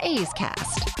listening to A's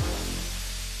Cast.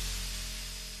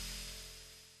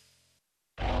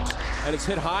 And it's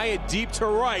hit high and deep to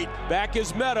right. Back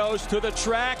is Meadows to the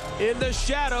track. In the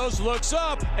shadows, looks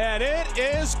up, and it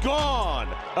is gone.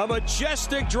 A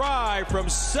majestic drive from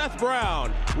Seth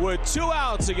Brown. With 2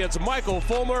 outs against Michael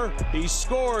Fulmer, he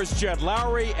scores Jed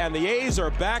Lowry, and the A's are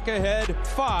back ahead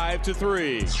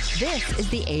 5-3. This is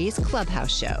the A's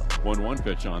Clubhouse Show. 1-1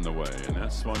 pitch on the way, and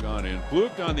that swung on in.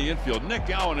 Blooped on the infield. Nick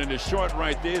Allen into short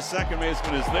right. The second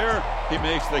baseman is there. He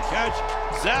makes the catch.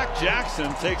 Zach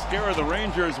Jackson takes care of the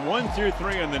Rangers 1-3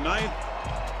 in the ninth.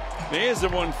 The A's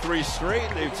have won 3 straight.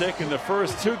 They've taken the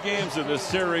first 2 games of the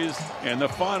series, and the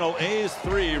final A's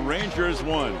 3, Rangers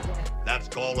 1. That's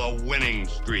called a winning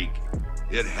streak.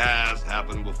 It has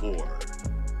happened before.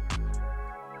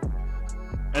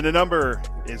 And the number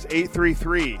is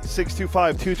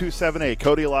 833-625-2278.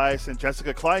 Cody Elias and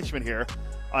Jessica Kleinschmidt here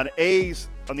on the A's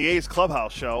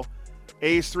Clubhouse Show.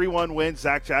 A's 3-1 win.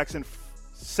 Zach Jackson,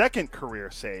 second career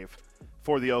save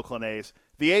for the Oakland A's.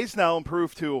 The A's now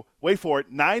improved to, wait for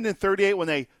it, 9-38 when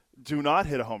they do not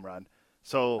hit a home run.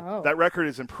 So that record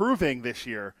is improving this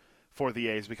year for the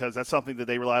A's because that's something that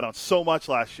they relied on so much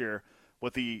last year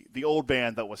with the old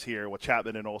band that was here with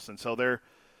Chapman and Olsen. So when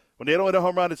they don't hit a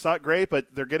home run, it's not great, but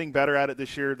they're getting better at it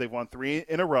this year. They've won 3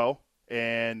 in a row,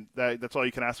 and that's all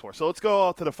you can ask for. So let's go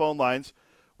out to the phone lines.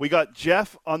 We got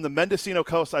Jeff on the Mendocino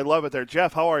coast. I love it there.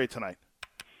 Jeff, how are you tonight?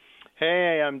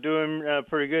 Hey, I'm doing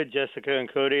pretty good, Jessica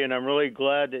and Cody, and I'm really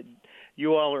glad that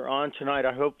you all are on tonight.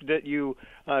 I hope that you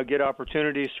get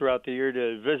opportunities throughout the year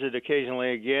to visit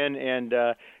occasionally again and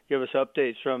give us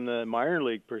updates from the minor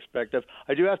league perspective.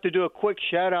 I do have to do a quick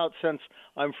shout-out since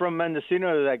I'm from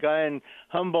Mendocino to that guy in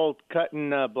Humboldt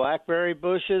cutting blackberry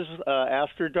bushes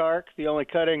after dark. The only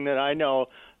cutting that I know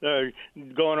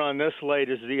going on this late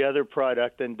is the other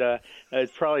product, and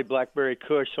it's probably blackberry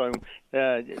kush, so I'm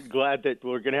glad that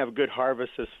we're going to have a good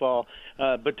harvest this fall.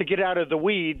 But to get out of the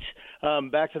weeds,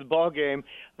 back to the ball game,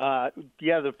 the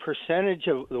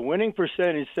winning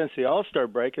percentage since the All-Star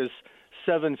break is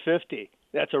 750.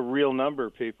 That's a real number,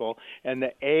 people. And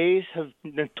the A's have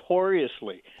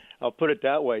notoriously, I'll put it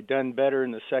that way, done better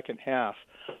in the second half.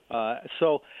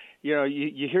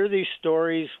 You hear these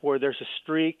stories where there's a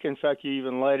streak. In fact, you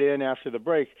even let in after the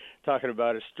break talking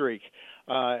about a streak.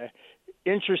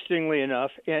 Interestingly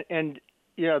enough, and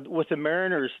with the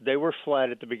Mariners, they were flat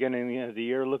at the beginning of the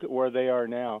year. Look at where they are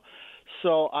now.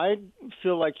 So I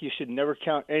feel like you should never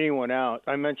count anyone out.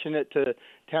 I mentioned it to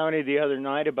Townie the other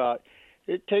night about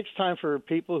it takes time for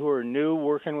people who are new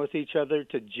working with each other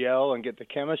to gel and get the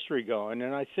chemistry going.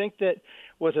 And I think that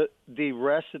with the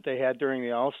rest that they had during the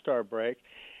All-Star break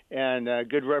and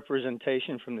good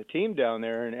representation from the team down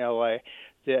there in L.A.,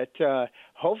 that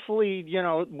hopefully,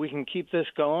 we can keep this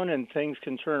going and things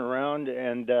can turn around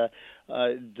and the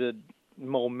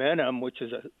momentum, which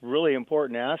is a really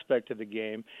important aspect of the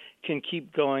game, can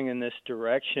keep going in this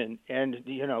direction. And,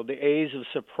 the A's have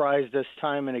surprised us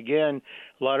time and again.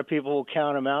 A lot of people will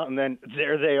count them out, and then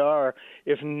there they are,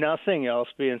 if nothing else,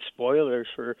 being spoilers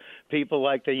for people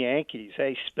like the Yankees.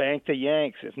 Hey, spank the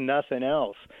Yanks, if nothing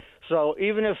else. So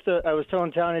even if I was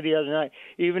telling Tony the other night,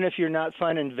 even if you're not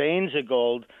finding veins of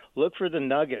gold, look for the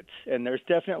nuggets. And there's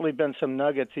definitely been some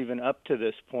nuggets even up to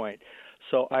this point.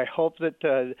 So I hope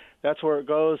that that's where it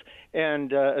goes.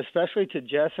 And especially to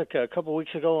Jessica, a couple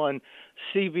weeks ago on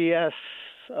CBS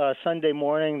Sunday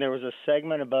morning, there was a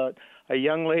segment about a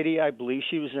young lady, I believe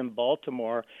she was in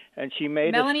Baltimore, and she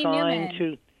made Melanie a sign Newman.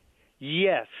 to –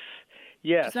 yes.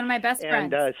 Yes. She's one of my best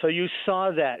friends. And so you saw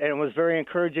that, and it was very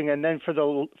encouraging. And then for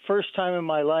the first time in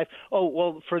my life,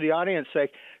 for the audience's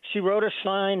sake, she wrote a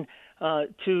sign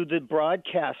to the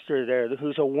broadcaster there,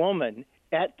 who's a woman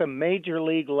at the major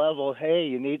league level. Hey,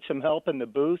 you need some help in the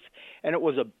booth? And it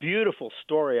was a beautiful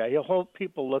story. I hope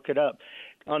people look it up.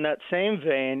 On that same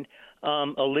vein,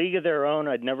 A League of Their Own,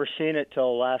 I'd never seen it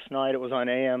till last night. It was on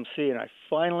AMC, and I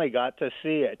finally got to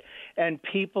see it. And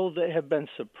people that have been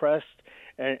suppressed,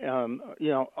 and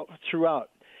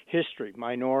throughout history,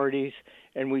 minorities,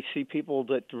 and we see people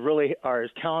that really are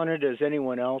as talented as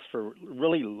anyone else for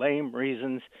really lame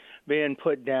reasons being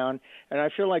put down. And I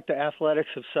feel like the Athletics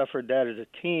have suffered that as a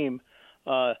team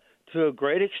to a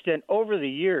great extent over the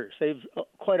years. They've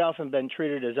quite often been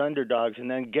treated as underdogs, and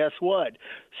then guess what?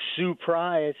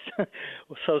 Surprise!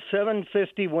 So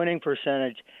 750 winning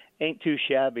percentage ain't too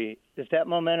shabby. If that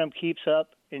momentum keeps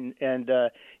up and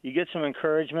you get some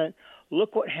encouragement,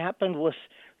 look what happened with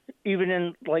even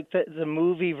in like the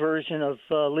movie version of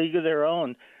League of Their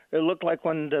Own. It looked like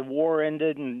when the war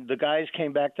ended and the guys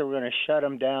came back, they were going to shut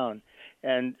them down.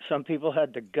 And some people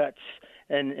had the guts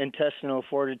and intestinal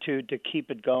fortitude to keep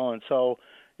it going. So,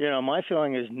 my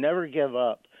feeling is never give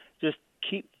up. Just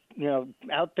keep,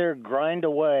 out there, grind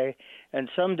away. And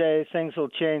someday things will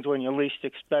change when you least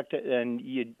expect it, and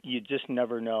you just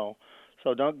never know.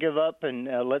 So don't give up, and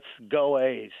let's go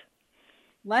A's.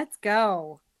 Let's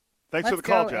go. Thanks for the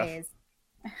call, Jeff.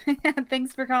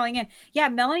 Thanks for calling in. Yeah,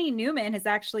 Melanie Newman has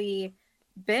actually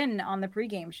been on the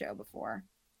pregame show before.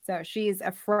 So she's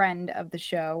a friend of the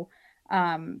show.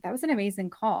 That was an amazing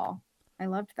call. I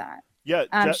loved that.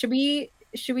 Yeah. Should we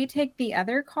take the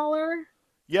other caller?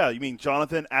 Yeah, you mean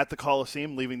Jonathan at the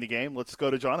Coliseum leaving the game? Let's go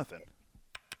to Jonathan.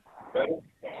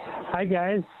 Hi,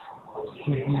 guys.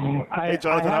 Hey,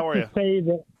 Jonathan, how are you? Say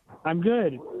that I'm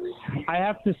good. I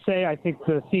have to say, I think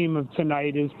the theme of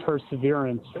tonight is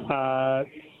perseverance.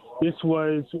 This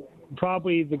was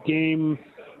probably the game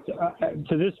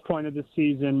to this point of the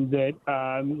season that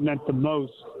meant the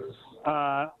most.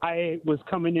 I was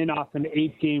coming in off an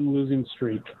 8-game losing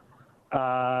streak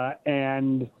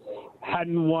and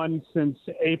hadn't won since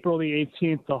April the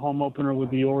 18th, the home opener with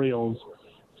the Orioles.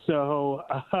 So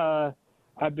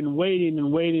I've been waiting,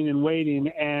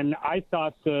 and I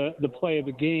thought the play of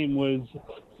the game was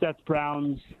Seth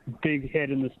Brown's big hit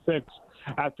in the 6th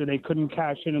after they couldn't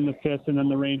cash in the 5th, and then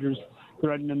the Rangers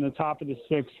threatened in the top of the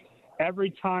 6th. Every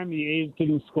time the A's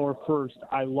didn't score first,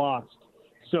 I lost.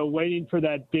 So waiting for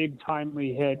that big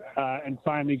timely hit and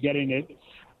finally getting it,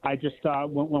 I just thought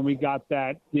when we got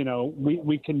that,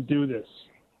 we can do this.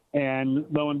 And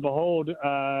lo and behold,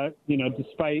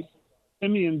 despite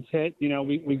Simeon's hit,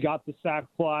 we got the sac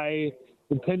fly,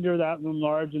 the Pinder that loomed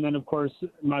large, and then, of course,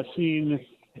 Machine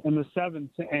in the 7th.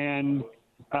 And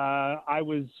I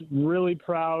was really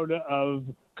proud of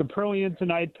Kaprielian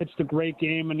tonight, pitched a great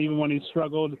game, and even when he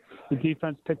struggled, the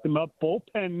defense picked him up.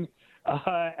 Bullpen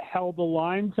held the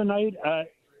line tonight.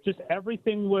 Just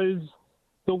everything was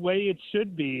the way it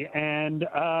should be. And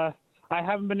I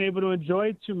haven't been able to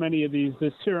enjoy too many of these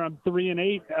this year. I'm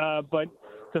 3-8, but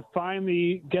to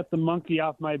finally get the monkey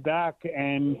off my back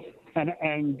and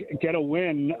get a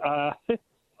win,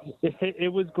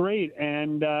 it was great.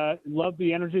 And love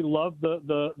the energy, love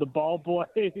the ball boy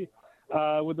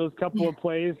with those couple of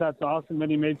plays. That's awesome that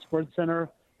he made SportsCenter.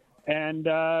 And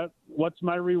what's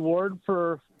my reward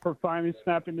for finally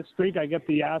snapping the streak? I get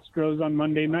the Astros on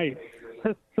Monday night.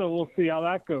 So we'll see how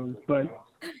that goes. But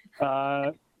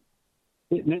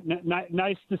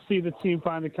nice to see the team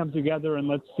finally come together, and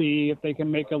let's see if they can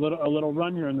make a little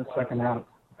run here in the second half.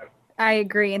 I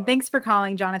agree. And thanks for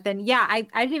calling, Jonathan. Yeah, I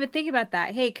didn't even think about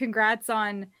that. Hey, congrats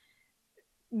on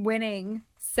winning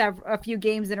a few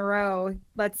games in a row.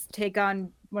 Let's take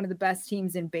on one of the best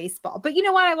teams in baseball. But you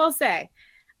know what I will say?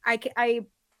 I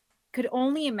could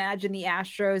only imagine the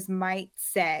Astros might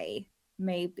say,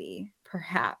 maybe,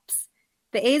 perhaps,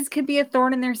 the A's could be a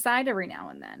thorn in their side every now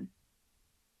and then.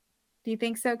 Do you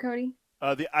think so, Cody?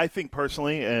 I think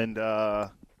personally, and I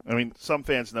mean, some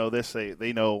fans know this.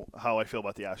 They know how I feel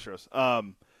about the Astros.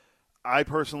 I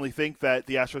personally think that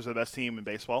the Astros are the best team in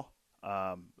baseball.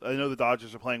 I know the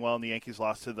Dodgers are playing well, and the Yankees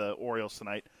lost to the Orioles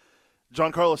tonight.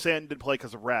 Giancarlo Stanton did play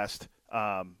because of rest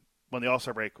when the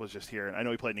All-Star break was just here. And I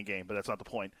know he played in a game, but that's not the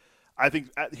point. I think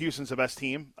Houston's the best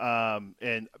team.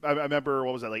 And I remember,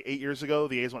 what was that, like 8 years ago?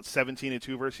 The A's went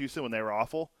 17-2 versus Houston when they were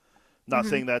awful. Not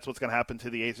saying that's what's going to happen to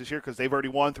the A's this year because they've already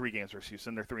won 3 games versus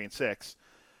Houston. They're 3-6.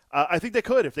 I think they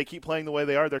could if they keep playing the way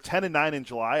they are. They're 10-9 in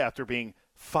July after being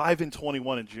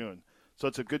 5-21 in June. So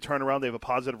it's a good turnaround. They have a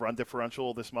positive run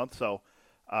differential this month. So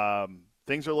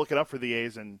things are looking up for the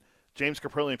A's. And James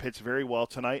Kaprielian pitched very well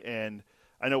tonight. And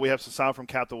I know we have some sound from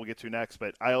Cap that we'll get to next.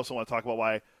 But I also want to talk about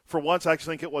why, for once, I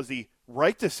actually think it was the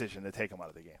right decision to take him out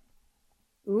of the game.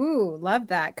 Ooh, love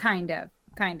that. Kind of.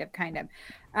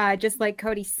 Just like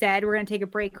Cody said, we're going to take a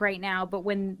break right now. But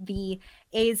when the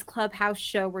A's Clubhouse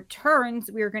show returns,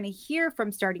 we're going to hear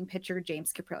from starting pitcher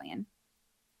James Kaprielian.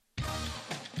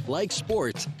 Like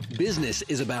sports, business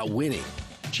is about winning.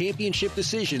 Championship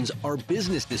decisions are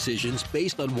business decisions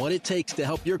based on what it takes to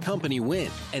help your company win.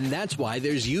 And that's why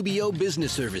there's UBO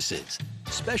Business Services,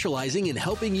 specializing in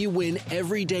helping you win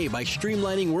every day by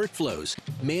streamlining workflows,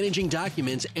 managing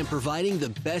documents, and providing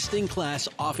the best-in-class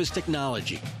office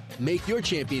technology. Make your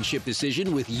championship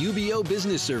decision with UBO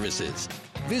Business Services.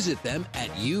 Visit them at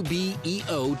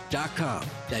ubeo.com.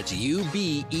 That's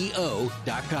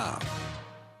ubeo.com.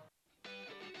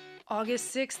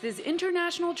 August 6th is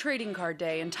International Trading Card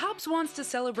Day, and Topps wants to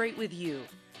celebrate with you.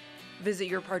 Visit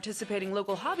your participating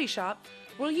local hobby shop,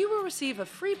 where you will receive a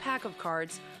free pack of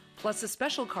cards, plus a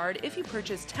special card if you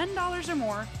purchase $10 or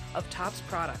more of Topps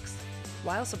products,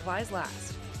 while supplies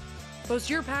last. Post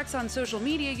your packs on social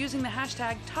media using the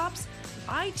hashtag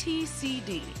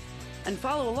ToppsITCD, and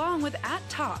follow along with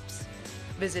 @Topps.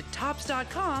 Visit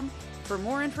Topps.com for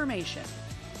more information.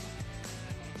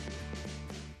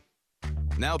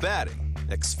 Now batting,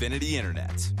 Xfinity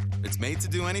Internet. It's made to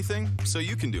do anything, so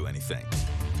you can do anything.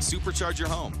 Supercharge your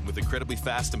home with incredibly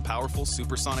fast and powerful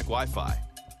supersonic Wi-Fi.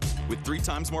 With 3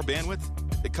 times more bandwidth,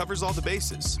 it covers all the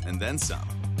bases, and then some.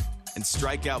 And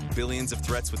strike out billions of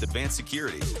threats with advanced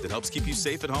security that helps keep you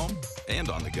safe at home and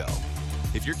on the go.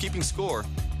 If you're keeping score,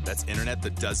 that's internet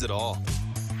that does it all.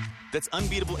 That's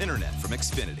unbeatable internet from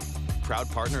Xfinity, proud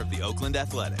partner of the Oakland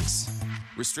Athletics.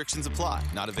 Restrictions apply,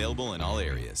 not available in all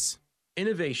areas.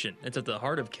 Innovation that's at the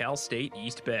heart of Cal State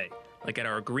East Bay, like at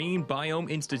our Green Biome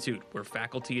Institute, where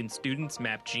faculty and students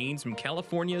map genes from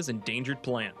California's endangered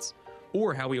plants,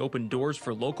 or how we open doors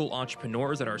for local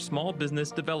entrepreneurs at our Small Business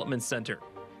Development Center.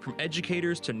 From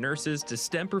educators to nurses to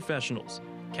STEM professionals,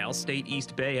 Cal State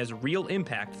East Bay has real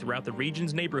impact throughout the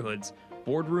region's neighborhoods,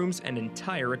 boardrooms, and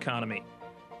entire economy.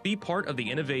 Be part of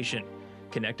the innovation.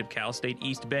 Connect with Cal State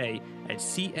East Bay at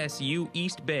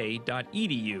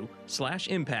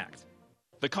csueastbay.edu/impact.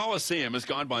 The Coliseum has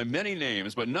gone by many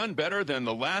names, but none better than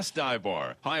the Last Dive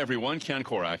Bar. Hi, everyone. Ken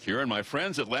Korak here, and my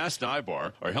friends at Last Dive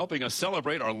Bar are helping us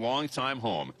celebrate our longtime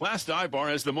home. Last Dive Bar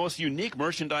has the most unique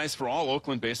merchandise for all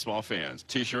Oakland baseball fans.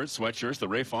 T-shirts, sweatshirts, the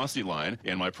Ray Fosse line,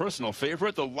 and my personal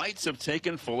favorite, the lights have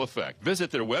taken full effect.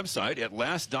 Visit their website at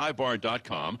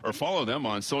lastdivebar.com or follow them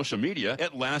on social media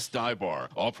at Last Dive Bar.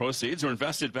 All proceeds are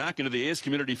invested back into the A's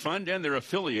Community Fund and their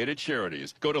affiliated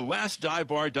charities. Go to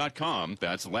lastdivebar.com.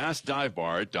 That's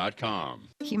lastdivebar.com.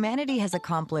 Humanity has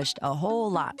accomplished a whole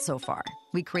lot so far.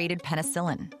 We created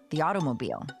penicillin, the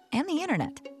automobile, and the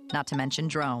internet, not to mention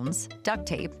drones, duct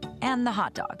tape, and the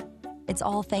hot dog. It's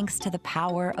all thanks to the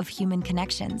power of human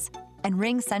connections. And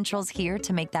RingCentral's here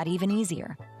to make that even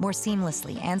easier, more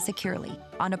seamlessly and securely,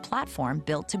 on a platform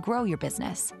built to grow your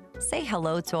business. Say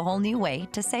hello to a whole new way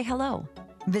to say hello.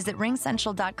 Visit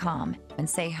ringcentral.com and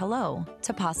say hello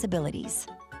to possibilities.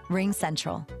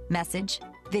 RingCentral. Message,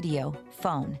 video,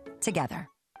 phone, together.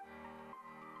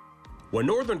 When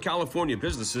Northern California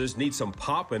businesses need some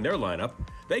pop in their lineup,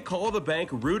 they call the bank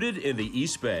rooted in the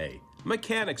East Bay.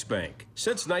 Mechanics Bank.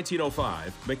 Since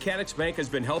 1905, Mechanics Bank has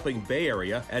been helping Bay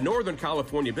Area and Northern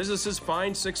California businesses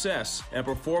find success and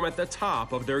perform at the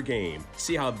top of their game.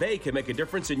 See how they can make a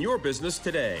difference in your business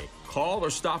today. Call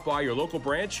or stop by your local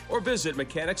branch or visit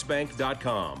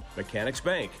mechanicsbank.com. Mechanics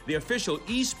Bank, the official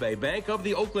East Bay bank of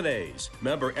the Oakland A's.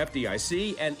 Member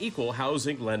FDIC and equal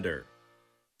housing lender.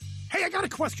 Hey, I got a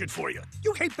question for you.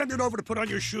 You hate bending over to put on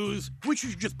your shoes? Wish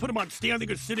you should just put them on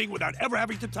standing or sitting without ever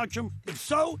having to touch them? If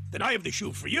so, then I have the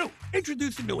shoe for you.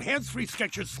 Introducing new hands-free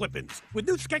Skechers Slip-ins. With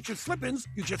new Skechers Slip-ins,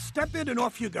 you just step in and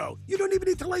off you go. You don't even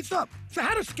need to lace up. So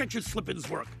how do Skechers Slip-ins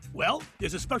work? Well,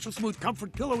 there's a special smooth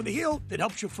comfort pillow in the heel that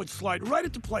helps your foot slide right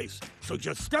into place. So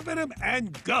just step in them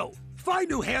and go. Find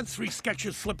new hands-free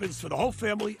Skechers Slip-ins for the whole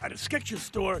family at a Skechers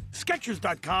store,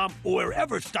 Skechers.com, or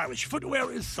wherever stylish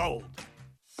footwear is sold.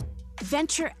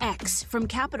 Venture X from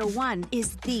Capital One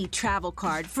is the travel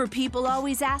card for people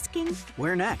always asking,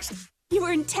 where next? You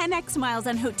earn 10x miles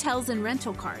on hotels and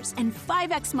rental cars, and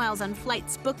 5x miles on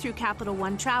flights booked through Capital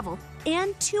One Travel,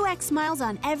 and 2x miles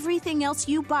on everything else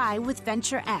you buy with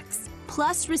Venture X.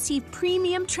 Plus, receive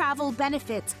premium travel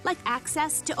benefits like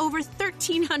access to over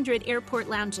 1,300 airport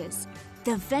lounges.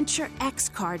 The Venture X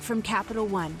card from Capital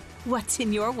One. What's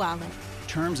in your wallet?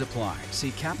 Terms apply. See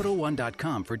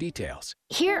CapitalOne.com for details.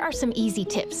 Here are some easy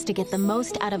tips to get the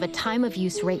most out of a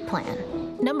time-of-use rate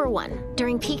plan. Number 1,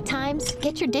 during peak times,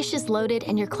 get your dishes loaded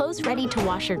and your clothes ready to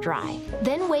wash or dry.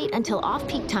 Then wait until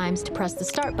off-peak times to press the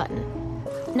start button.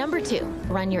 Number 2,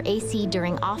 run your AC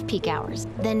during off-peak hours.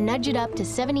 Then nudge it up to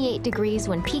 78 degrees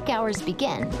when peak hours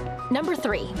begin. Number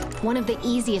 3, one of the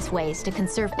easiest ways to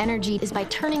conserve energy is by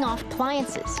turning off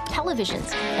appliances,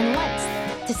 televisions, and lights.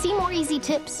 To see more easy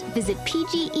tips, visit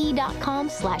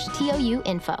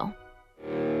pge.com/TOUinfo.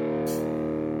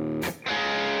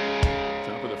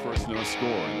 Top of the first, no score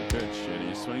in the pitch, and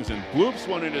he swings and bloops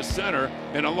one into center,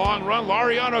 and a long run.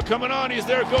 Laureano coming on, he's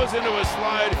there, goes into a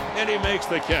slide, and he makes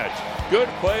the catch. Good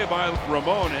play by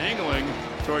Ramon, angling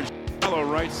towards shallow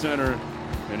right center,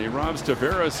 and he robs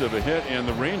Taveras of a hit, and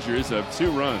the Rangers have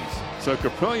 2 runs. So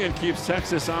Caprillion keeps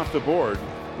Texas off the board,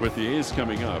 with the A's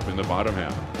coming up in the bottom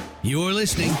half. You're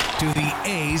listening to the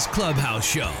A's Clubhouse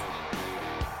Show.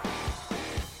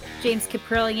 James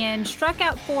Caprillion struck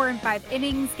out 4 in 5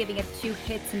 innings, giving up 2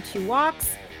 hits and 2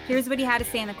 walks. Here's what he had to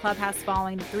say in the clubhouse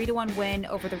following the 3-1 win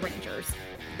over the Rangers.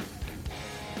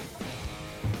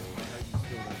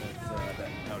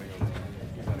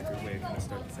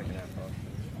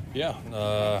 Yeah,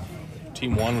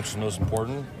 team won, which is most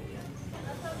important.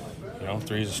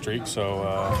 3 is a streak, so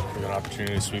we got an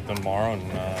opportunity to sweep them tomorrow, and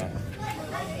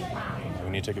we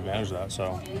need to take advantage of that.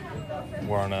 So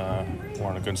we're on a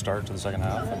good start to the second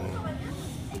half, and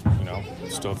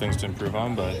still things to improve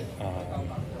on, but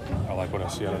I like what I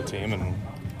see out of the team, and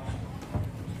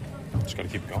just got to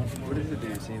keep it going. What is it that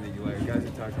you're seeing that you like? Guys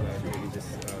have talked about maybe just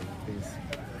things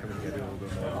coming together a little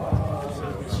bit more. So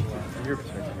from your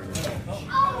perspective,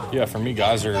 yeah, for me,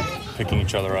 guys are picking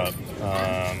each other up.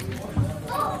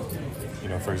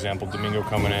 For example, Domingo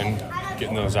coming in,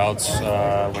 getting those outs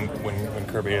when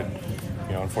Kirby had,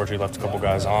 unfortunately left a couple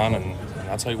guys on, and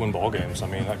that's how you win ball games. I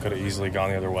mean, that could have easily gone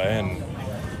the other way, and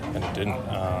it didn't.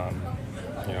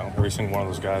 Every single one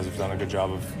of those guys have done a good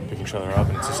job of picking each other up,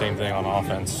 and it's the same thing on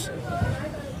offense.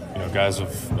 Guys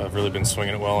have really been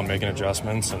swinging it well and making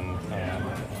adjustments, and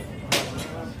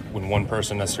when one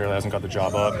person necessarily hasn't got the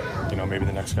job up, maybe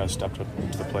the next guy stepped up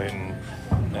to the plate and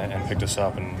picked us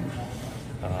up, and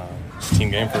it's a team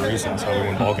game for a reason. That's how we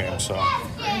win ball games, so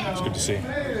it's good to see.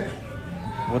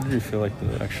 What did you feel like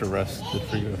the extra rest did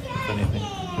for you, if anything?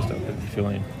 Just out there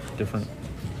feeling different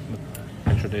with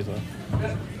extra days off?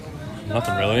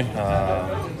 Nothing really.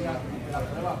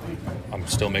 I'm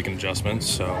still making adjustments,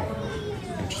 so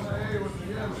just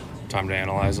time to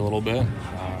analyze a little bit.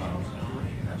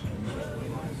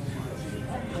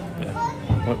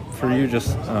 What for you,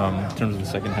 just in terms of the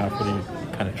second half, what are you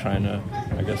kind of trying to,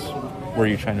 where are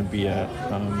you trying to be at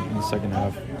in the second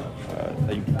half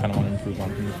that you kind of want to improve on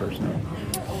from the first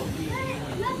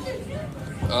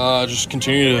half? Just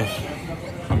continue to,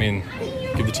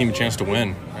 give the team a chance to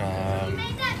win.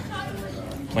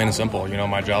 Plain and simple.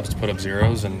 My job is to put up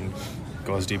zeros and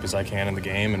go as deep as I can in the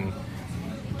game, and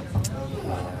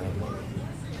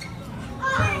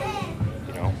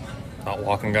not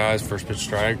walking guys, first pitch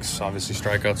strikes. Obviously,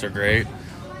 strikeouts are great,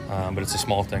 but it's the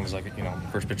small things like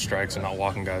first pitch strikes and not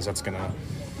walking guys. That's gonna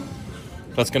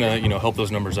help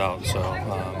those numbers out. So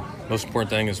most important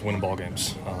thing is winning ball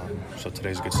games. So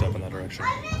today's a good step in that direction.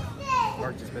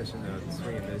 Mark just mentioned the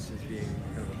swing and miss as being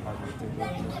kind of a positive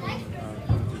thing.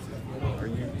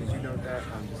 Did you note that?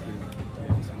 Just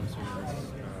maybe some of the swing and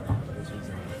miss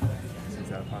is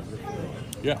that positive?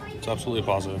 Yeah, it's absolutely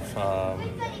positive.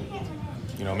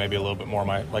 Maybe a little bit more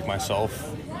like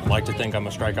myself. I like to think I'm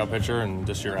a strikeout pitcher, and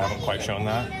this year I haven't quite shown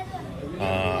that.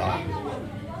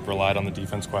 Relied on the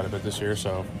defense quite a bit this year,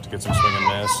 so to get some swing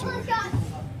and miss, and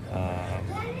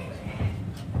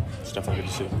it's definitely good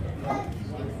to see.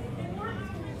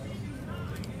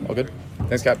 All good?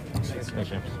 Thanks, Cap. Thanks,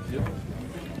 James.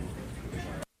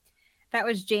 That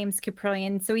was James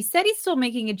Caprillion. So he said he's still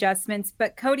making adjustments,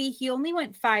 but Cody, he only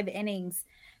went 5 innings.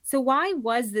 So why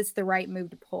was this the right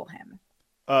move to pull him?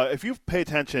 If you pay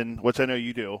attention, which I know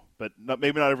you do, but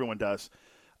maybe not everyone does,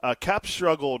 Cap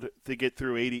struggled to get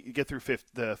through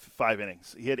the 5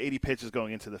 innings. He had 80 pitches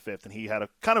going into the 5th, and he had a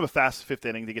kind of a fast 5th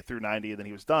inning to get through 90, and then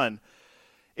he was done.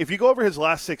 If you go over his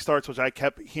last 6 starts, which I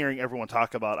kept hearing everyone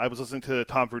talk about, I was listening to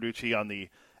Tom Verducci on the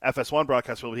FS1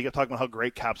 broadcast, but he kept talking about how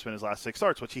great Cap's been his last 6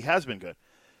 starts, which he has been good.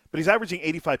 But he's averaging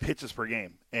 85 pitches per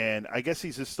game, and I guess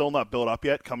he's just still not built up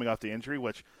yet coming off the injury,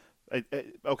 which,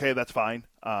 okay, that's fine,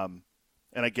 and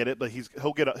I get it, but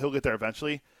he'll get there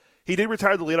eventually. He did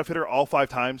retire the leadoff hitter all 5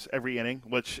 times every inning,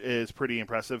 which is pretty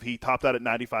impressive. He topped out at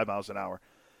 95 miles an hour.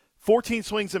 14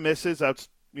 swings and misses, that's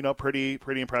pretty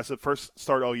impressive. First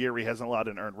start all year, he hasn't allowed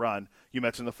an earned run. You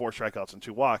mentioned the 4 strikeouts and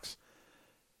 2 walks.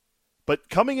 But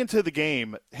coming into the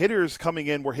game, hitters coming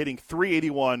in were hitting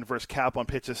 381 versus Cap on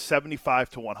pitches 75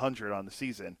 to 100 on the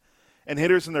season. And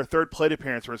hitters in their third plate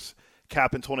appearance versus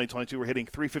Cap in 2022 were hitting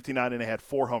 359 and they had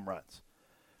 4 home runs.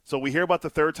 So we hear about the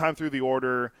third time through the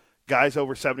order, guys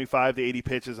over 75 to 80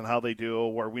 pitches and how they do,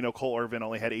 where we know Cole Irvin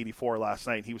only had 84 last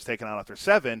night. He was taken out after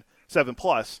 7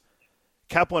 plus.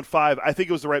 Cap went 5. I think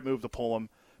it was the right move to pull him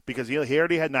because he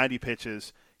already had 90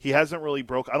 pitches. He hasn't really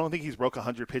I don't think he's broke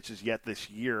 100 pitches yet this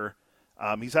year.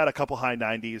 He's had a couple high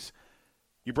 90s.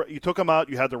 You took him out.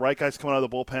 You had the right guys coming out of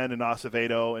the bullpen, and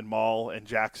Acevedo and Maul and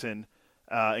Jackson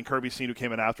and Kirby Snead, who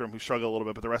came in after him, who struggled a little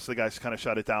bit, but the rest of the guys kind of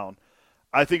shut it down.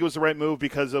 I think it was the right move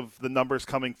because of the numbers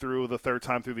coming through the third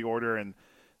time through the order and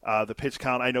the pitch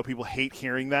count. I know people hate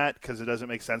hearing that because it doesn't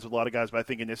make sense with a lot of guys, but I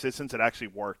think in this instance it actually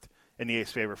worked in the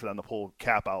A's favor for them to pull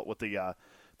Cap out with the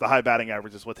high batting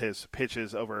averages with his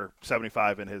pitches over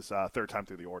 75 in his third time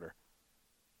through the order.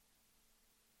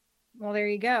 Well, there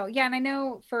you go. Yeah, and I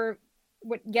know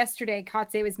yesterday,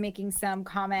 Kotsay was making some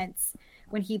comments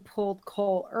when he pulled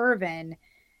Cole Irvin,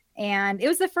 and it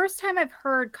was the first time I've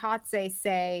heard Kotsay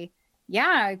say,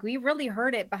 yeah, we really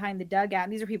heard it behind the dugout.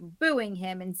 And these are people booing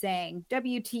him and saying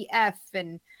WTF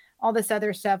and all this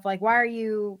other stuff. Like, why are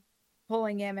you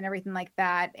pulling him and everything like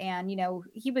that? And,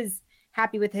 he was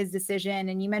happy with his decision.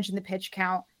 And you mentioned the pitch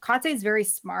count. Kotsay is very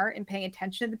smart in paying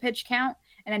attention to the pitch count.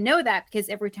 And I know that because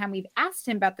every time we've asked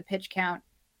him about the pitch count,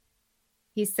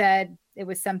 he said it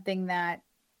was something that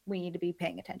we need to be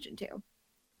paying attention to.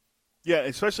 Yeah,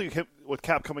 especially with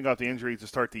Cap coming off the injury to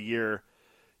start the year,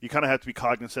 you kind of have to be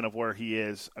cognizant of where he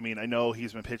is. I mean, I know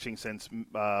he's been pitching since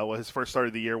his first start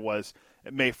of the year was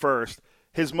May 1st.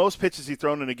 His most pitches he's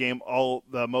thrown in a game,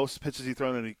 the most pitches he's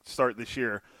thrown in a start this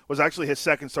year, was actually his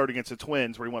second start against the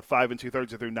Twins, where he went 5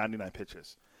 2/3 through 99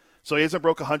 pitches. So he hasn't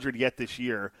broke 100 yet this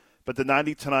year. But the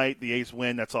 90 tonight, the A's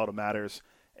win. That's all that matters.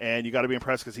 And you got to be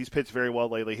impressed because he's pitched very well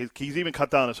lately. He's even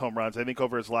cut down his home runs. I think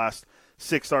over his last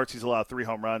 6 starts, he's allowed 3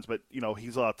 home runs. But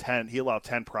he's allowed 10. He allowed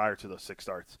 10 prior to those 6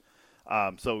 starts.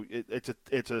 So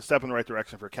it's a step in the right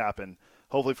direction for Cap, and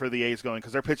hopefully for the A's going,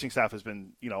 because their pitching staff has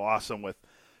been awesome with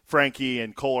Frankie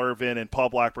and Cole Irvin and Paul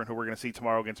Blackburn, who we're going to see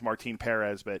tomorrow against Martin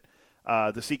Perez. But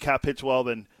to see Cap pitch well,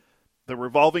 then the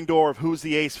revolving door of who's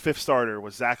the A's 5th starter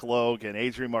was Zach Logue and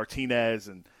Adrian Martinez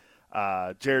and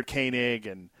Jared Koenig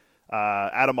and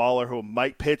Adam Oller, who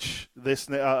might pitch this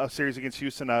series against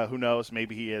Houston. Who knows?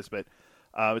 Maybe he is. But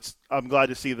I'm glad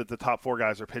to see that the top 4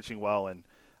 guys are pitching well, and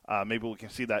maybe we can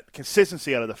see that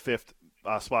consistency out of the 5th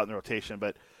spot in the rotation.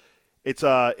 But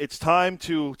it's time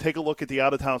to take a look at the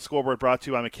out-of-town scoreboard brought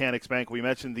to you by Mechanics Bank. We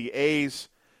mentioned the A's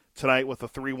tonight with a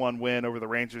 3-1 win over the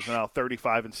Rangers, now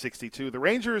 35-62. The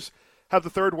Rangers have the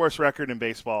 3rd worst record in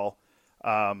baseball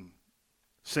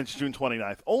since June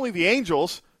 29th. Only the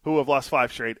Angels, who have lost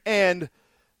 5 straight, and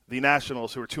the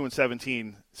Nationals, who are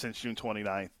 2-17 since June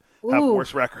 29th, have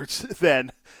worse records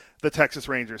than the Texas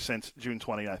Rangers since June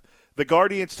 29th. The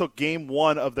Guardians took Game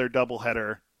 1 of their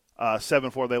doubleheader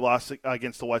 7-4. They lost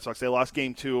against the White Sox. They lost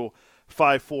Game 2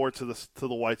 5-4 to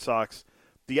the White Sox.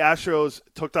 The Astros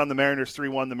took down the Mariners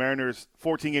 3-1. The Mariners'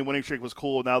 14-game winning streak was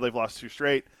cool. Now they've lost 2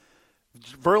 straight.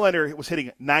 Verlander was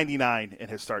hitting 99 in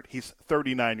his start. He's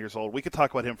 39 years old. We could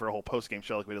talk about him for a whole post-game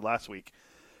show like we did last week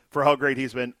for how great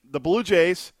he's been. The Blue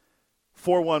Jays,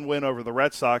 4-1 win over the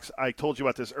Red Sox. I told you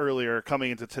about this earlier.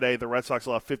 Coming into today, the Red Sox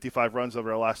allowed 55 runs over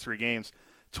their last 3 games.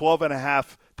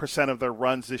 12.5% of their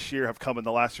runs this year have come in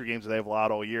the last 3 games that they've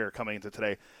allowed all year coming into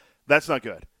today. That's not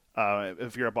good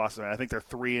if you're a Boston fan. I think they're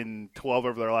 3-12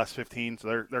 over their last 15,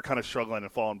 so they're kind of struggling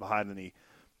and falling behind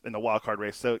in the wild card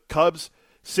race. So Cubs,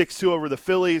 6-2 over the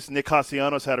Phillies. Nick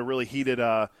Castellanos had a really heated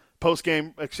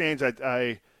post-game exchange.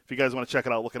 If If you guys want to check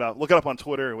it out, look it up. Look it up on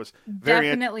Twitter. It was very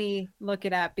definitely look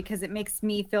it up because it makes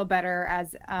me feel better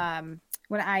as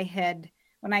when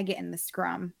I get in the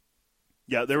scrum.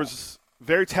 Yeah, there was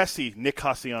very testy Nick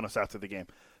Castellanos after the game.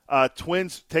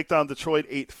 Twins take down Detroit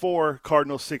 8-4.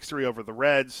 Cardinals 6-3 over the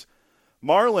Reds.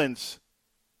 Marlins,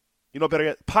 better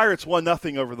yet, Pirates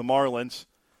 1-0 over the Marlins.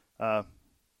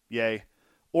 Yay.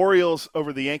 Orioles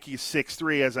over the Yankees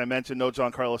 6-3. As I mentioned, no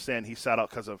Giancarlo Stanton. He sat out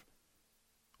because of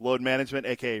load management,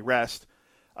 a.k.a. rest.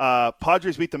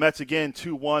 Padres beat the Mets again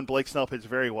 2-1. Blake Snell pitched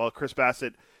very well. Chris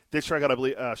Bassett did strike out, I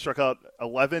believe, struck out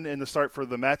 11 in the start for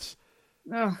the Mets.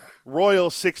 Ugh.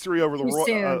 Royals 6-3 over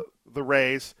the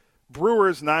Rays.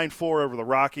 Brewers 9-4 over the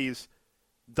Rockies.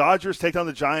 Dodgers take down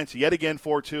the Giants yet again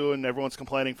 4-2, and everyone's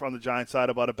complaining from the Giants side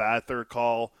about a bad third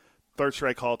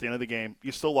strike call at the end of the game.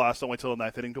 You still lost. Don't wait till the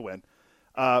ninth inning to win.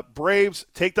 Braves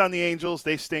take down the Angels.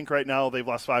 They stink right now. They've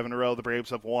lost 5 in a row. The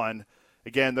Braves have won.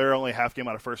 Again, they're only a half game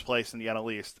out of first place in the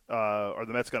NL East. Are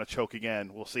the Mets going to choke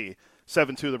again? We'll see.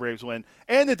 7-2, the Braves win.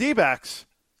 And the D-backs,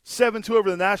 7-2 over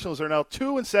the Nationals, are now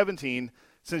 2-17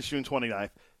 since June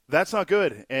 29th. That's not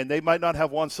good, and they might not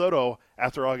have Juan Soto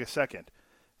after August 2nd.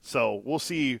 So we'll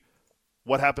see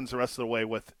what happens the rest of the way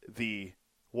with the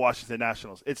Washington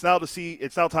Nationals. It's now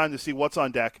time to see what's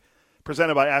on deck,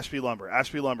 presented by Ashby Lumber.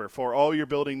 Ashby Lumber, for all your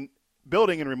building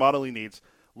and remodeling needs.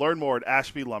 Learn more at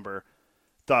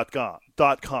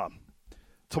ashbylumber.com.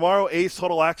 Tomorrow, A's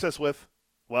Total Access with,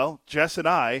 Jess and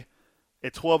I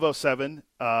at 12:07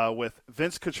 with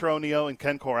Vince Cotroneo and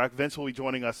Ken Korak. Vince will be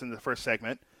joining us in the first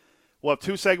segment. We'll have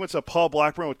 2 segments of Paul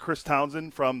Blackburn with Chris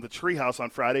Townsend from the Treehouse on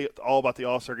Friday, all about the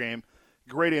All-Star Game.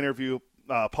 Great interview.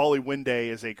 Paulie Winday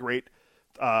is a great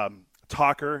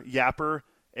talker, yapper,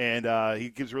 and he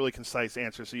gives really concise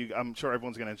answers, so I'm sure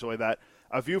everyone's going to enjoy that.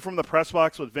 A View from the Press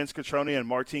Box with Vince Cotroneo and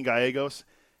Martin Gallegos,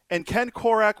 and Ken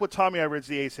Korak with Tommy Everidge,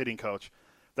 the A's hitting coach.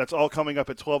 That's all coming up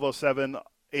at 12:07,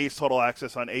 A's Total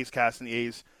Access on A's Cast and the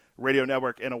A's Radio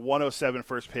Network, and a 1:07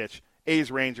 first pitch, A's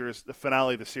Rangers, the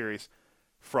finale of the series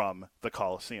from the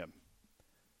Coliseum.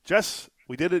 Jess,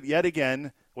 we did it yet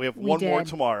again. We have one more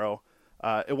tomorrow.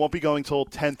 It won't be going till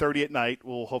 10:30 at night.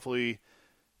 We'll hopefully,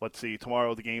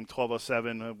 tomorrow the game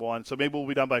 12:07 1. So maybe we'll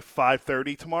be done by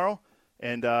 5:30 tomorrow.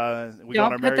 And we go on our merry way.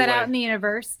 Don't put that out in the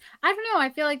universe. I don't know. I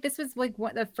feel like this was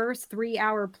the first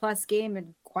 3-hour plus game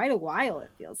in quite a while.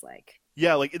 It feels like.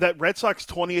 Yeah, like that Red Sox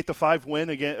 28-5 win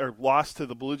again, or loss to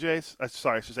the Blue Jays.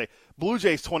 Sorry, I should say Blue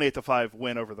Jays 28-5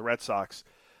 win over the Red Sox.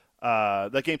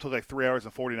 That game took 3 hours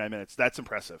and 49 minutes. That's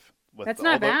impressive. That's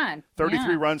not bad.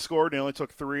 33 runs scored, and it only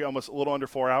took almost a little under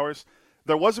 4 hours.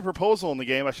 There was a proposal in the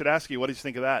game. I should ask you, what did you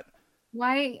think of that?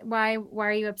 Why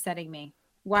are you upsetting me?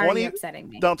 Why are you upsetting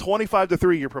me? Down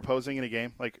 25-3, you're proposing in a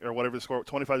game, or whatever the score.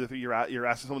 25-3, you're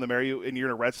asking someone to marry you, and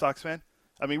you're a Red Sox fan.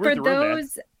 I mean, read the room, man.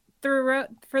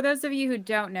 For those of you who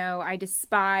don't know, I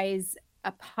despise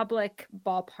a public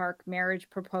ballpark marriage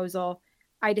proposal.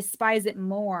 I despise it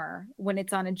more when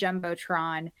it's on a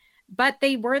Jumbotron. But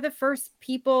they were the first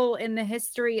people in the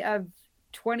history of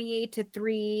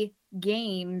 28-3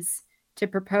 games to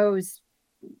propose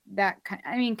that.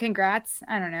 I mean, congrats.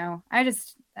 I don't know. I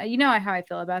just, how I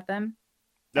feel about them.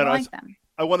 I like them.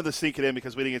 I wanted to sneak it in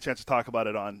because we didn't get a chance to talk about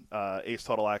it on A's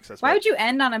Total Access. Why would you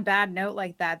end on a bad note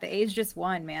like that? The A's just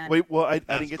won, man. Wait, I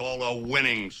That's called a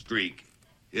winning streak.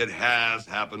 It has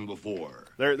happened before.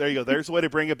 There you go. There's a way to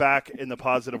bring it back in the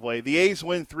positive way. The A's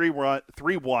win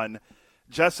 3-1.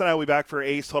 Jess and I will be back for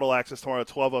A's Total Access tomorrow at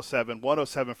 12:07,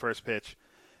 1:07 first pitch.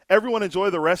 Everyone enjoy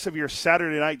the rest of your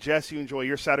Saturday night. Jess, you enjoy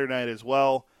your Saturday night as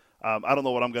well. I don't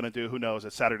know what I'm going to do. Who knows?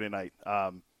 It's Saturday night.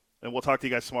 And we'll talk to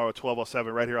you guys tomorrow at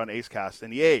 12:07 right here on A's Cast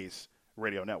and the A's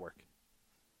Radio Network.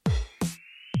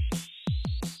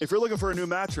 If you're looking for a new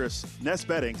mattress, Nest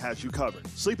Bedding has you covered.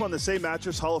 Sleep on the same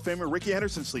mattress Hall of Famer Ricky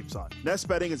Henderson sleeps on. Nest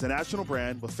Bedding is a national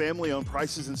brand with family-owned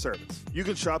prices and service. You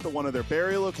can shop at one of their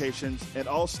Barrie locations, and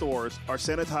all stores are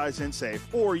sanitized and safe,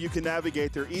 or you can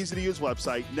navigate their easy-to-use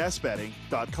website,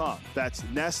 nestbedding.com. That's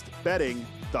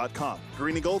nestbedding.com.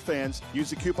 Green and Gold fans, use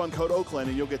the coupon code Oakland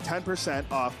and you'll get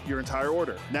 10% off your entire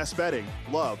order. Nest Bedding,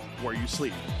 love where you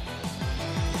sleep.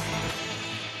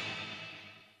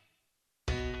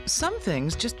 Some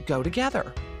things just go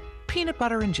together. Peanut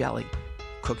butter and jelly,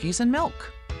 cookies and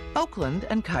milk, Oakland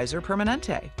and Kaiser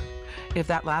Permanente. If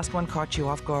that last one caught you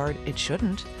off guard, it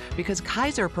shouldn't, because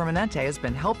Kaiser Permanente has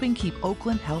been helping keep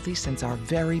Oakland healthy since our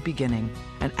very beginning.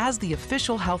 And as the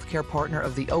official healthcare partner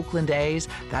of the Oakland A's,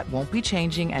 that won't be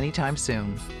changing anytime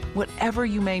soon. Whatever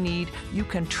you may need, you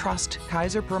can trust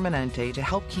Kaiser Permanente to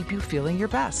help keep you feeling your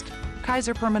best.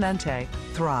 Kaiser Permanente.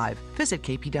 Thrive. Visit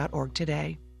kp.org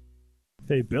today.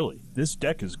 Hey, Billy, this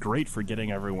deck is great for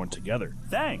getting everyone together.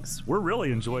 Thanks. We're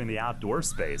really enjoying the outdoor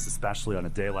space, especially on a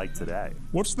day like today.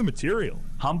 What's the material?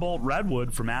 Humboldt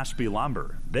Redwood from Ashby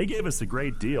Lumber. They gave us a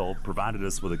great deal, provided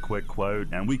us with a quick quote,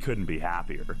 and we couldn't be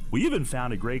happier. We even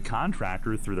found a great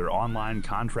contractor through their online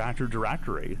contractor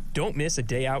directory. Don't miss a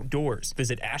day outdoors.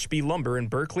 Visit Ashby Lumber in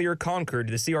Berkeley or Concord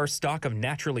to see our stock of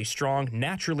naturally strong,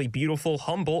 naturally beautiful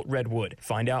Humboldt Redwood.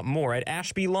 Find out more at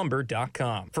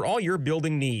ashbylumber.com for all your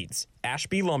building needs.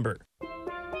 Ashby Lumber.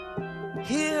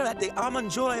 Here at the Almond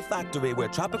Joy Factory, where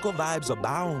tropical vibes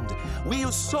abound, we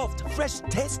use soft,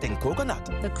 fresh-tasting coconut.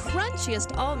 The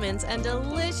crunchiest almonds and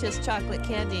delicious chocolate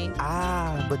candy.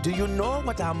 Ah, but do you know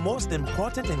what our most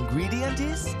important ingredient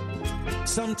is?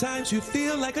 Sometimes you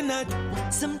feel like a nut.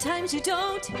 Sometimes you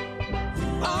don't.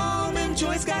 Almond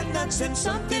Joy's got nuts and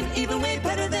something even way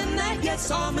better than that.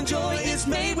 Yes, Almond Joy is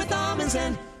made with almonds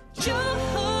and joy.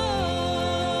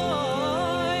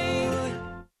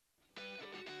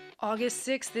 August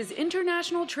 6th is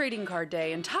International Trading Card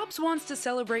Day, and Topps wants to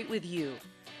celebrate with you.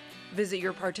 Visit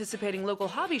your participating local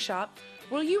hobby shop,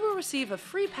 where you will receive a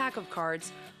free pack of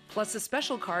cards, plus a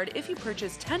special card if you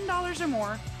purchase $10 or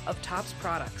more of Topps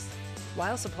products,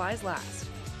 while supplies last.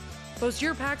 Post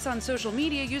your packs on social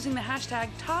media using the hashtag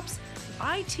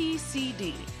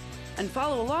ToppsITCD, and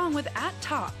follow along with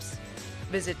 @Topps.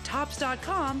 Visit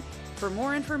Topps.com for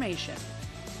more information.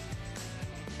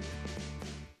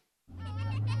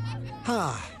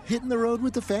 Hitting the road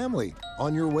with the family.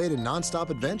 On your way to nonstop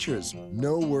adventures.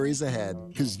 No worries ahead,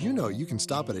 because you know you can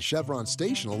stop at a Chevron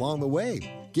station along the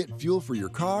way. Get fuel for your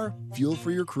car, fuel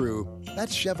for your crew.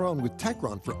 That's Chevron with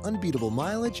Techron for unbeatable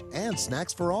mileage and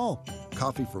snacks for all.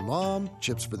 Coffee for mom,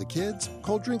 chips for the kids,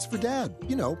 cold drinks for dad.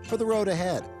 You know, for the road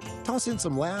ahead. Toss in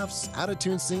some laughs,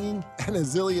 out-of-tune singing, and a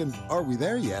zillion "Are we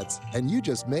there yet?" And you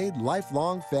just made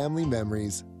lifelong family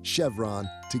memories. Chevron,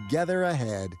 together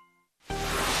ahead.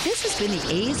 This has been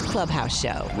the A's Clubhouse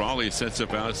Show. Raleigh sets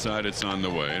up outside. It's on the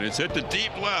way. And it's hit to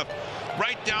deep left.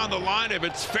 Right down the line. If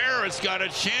it's fair, it's got a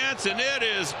chance. And it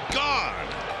is gone.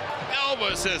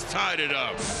 Elvis has tied it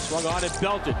up. Swung on and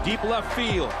belted. Deep left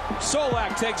field.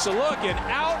 Solak takes a look. And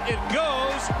out it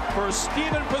goes for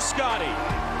Stephen Piscotty.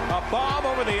 A bomb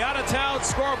over the out-of-town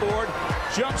scoreboard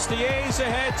jumps the A's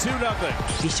ahead 2-0.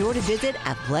 Be sure to visit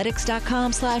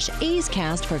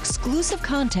athletics.com/A'sCast for exclusive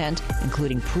content,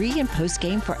 including pre- and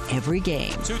post-game for every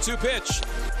game. 2-2 pitch.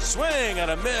 Swing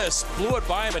and a miss. Blew it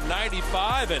by him at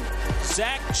 95, and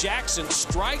Zach Jackson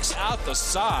strikes out the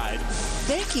side.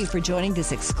 Thank you for joining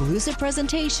this exclusive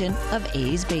presentation of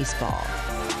A's Baseball.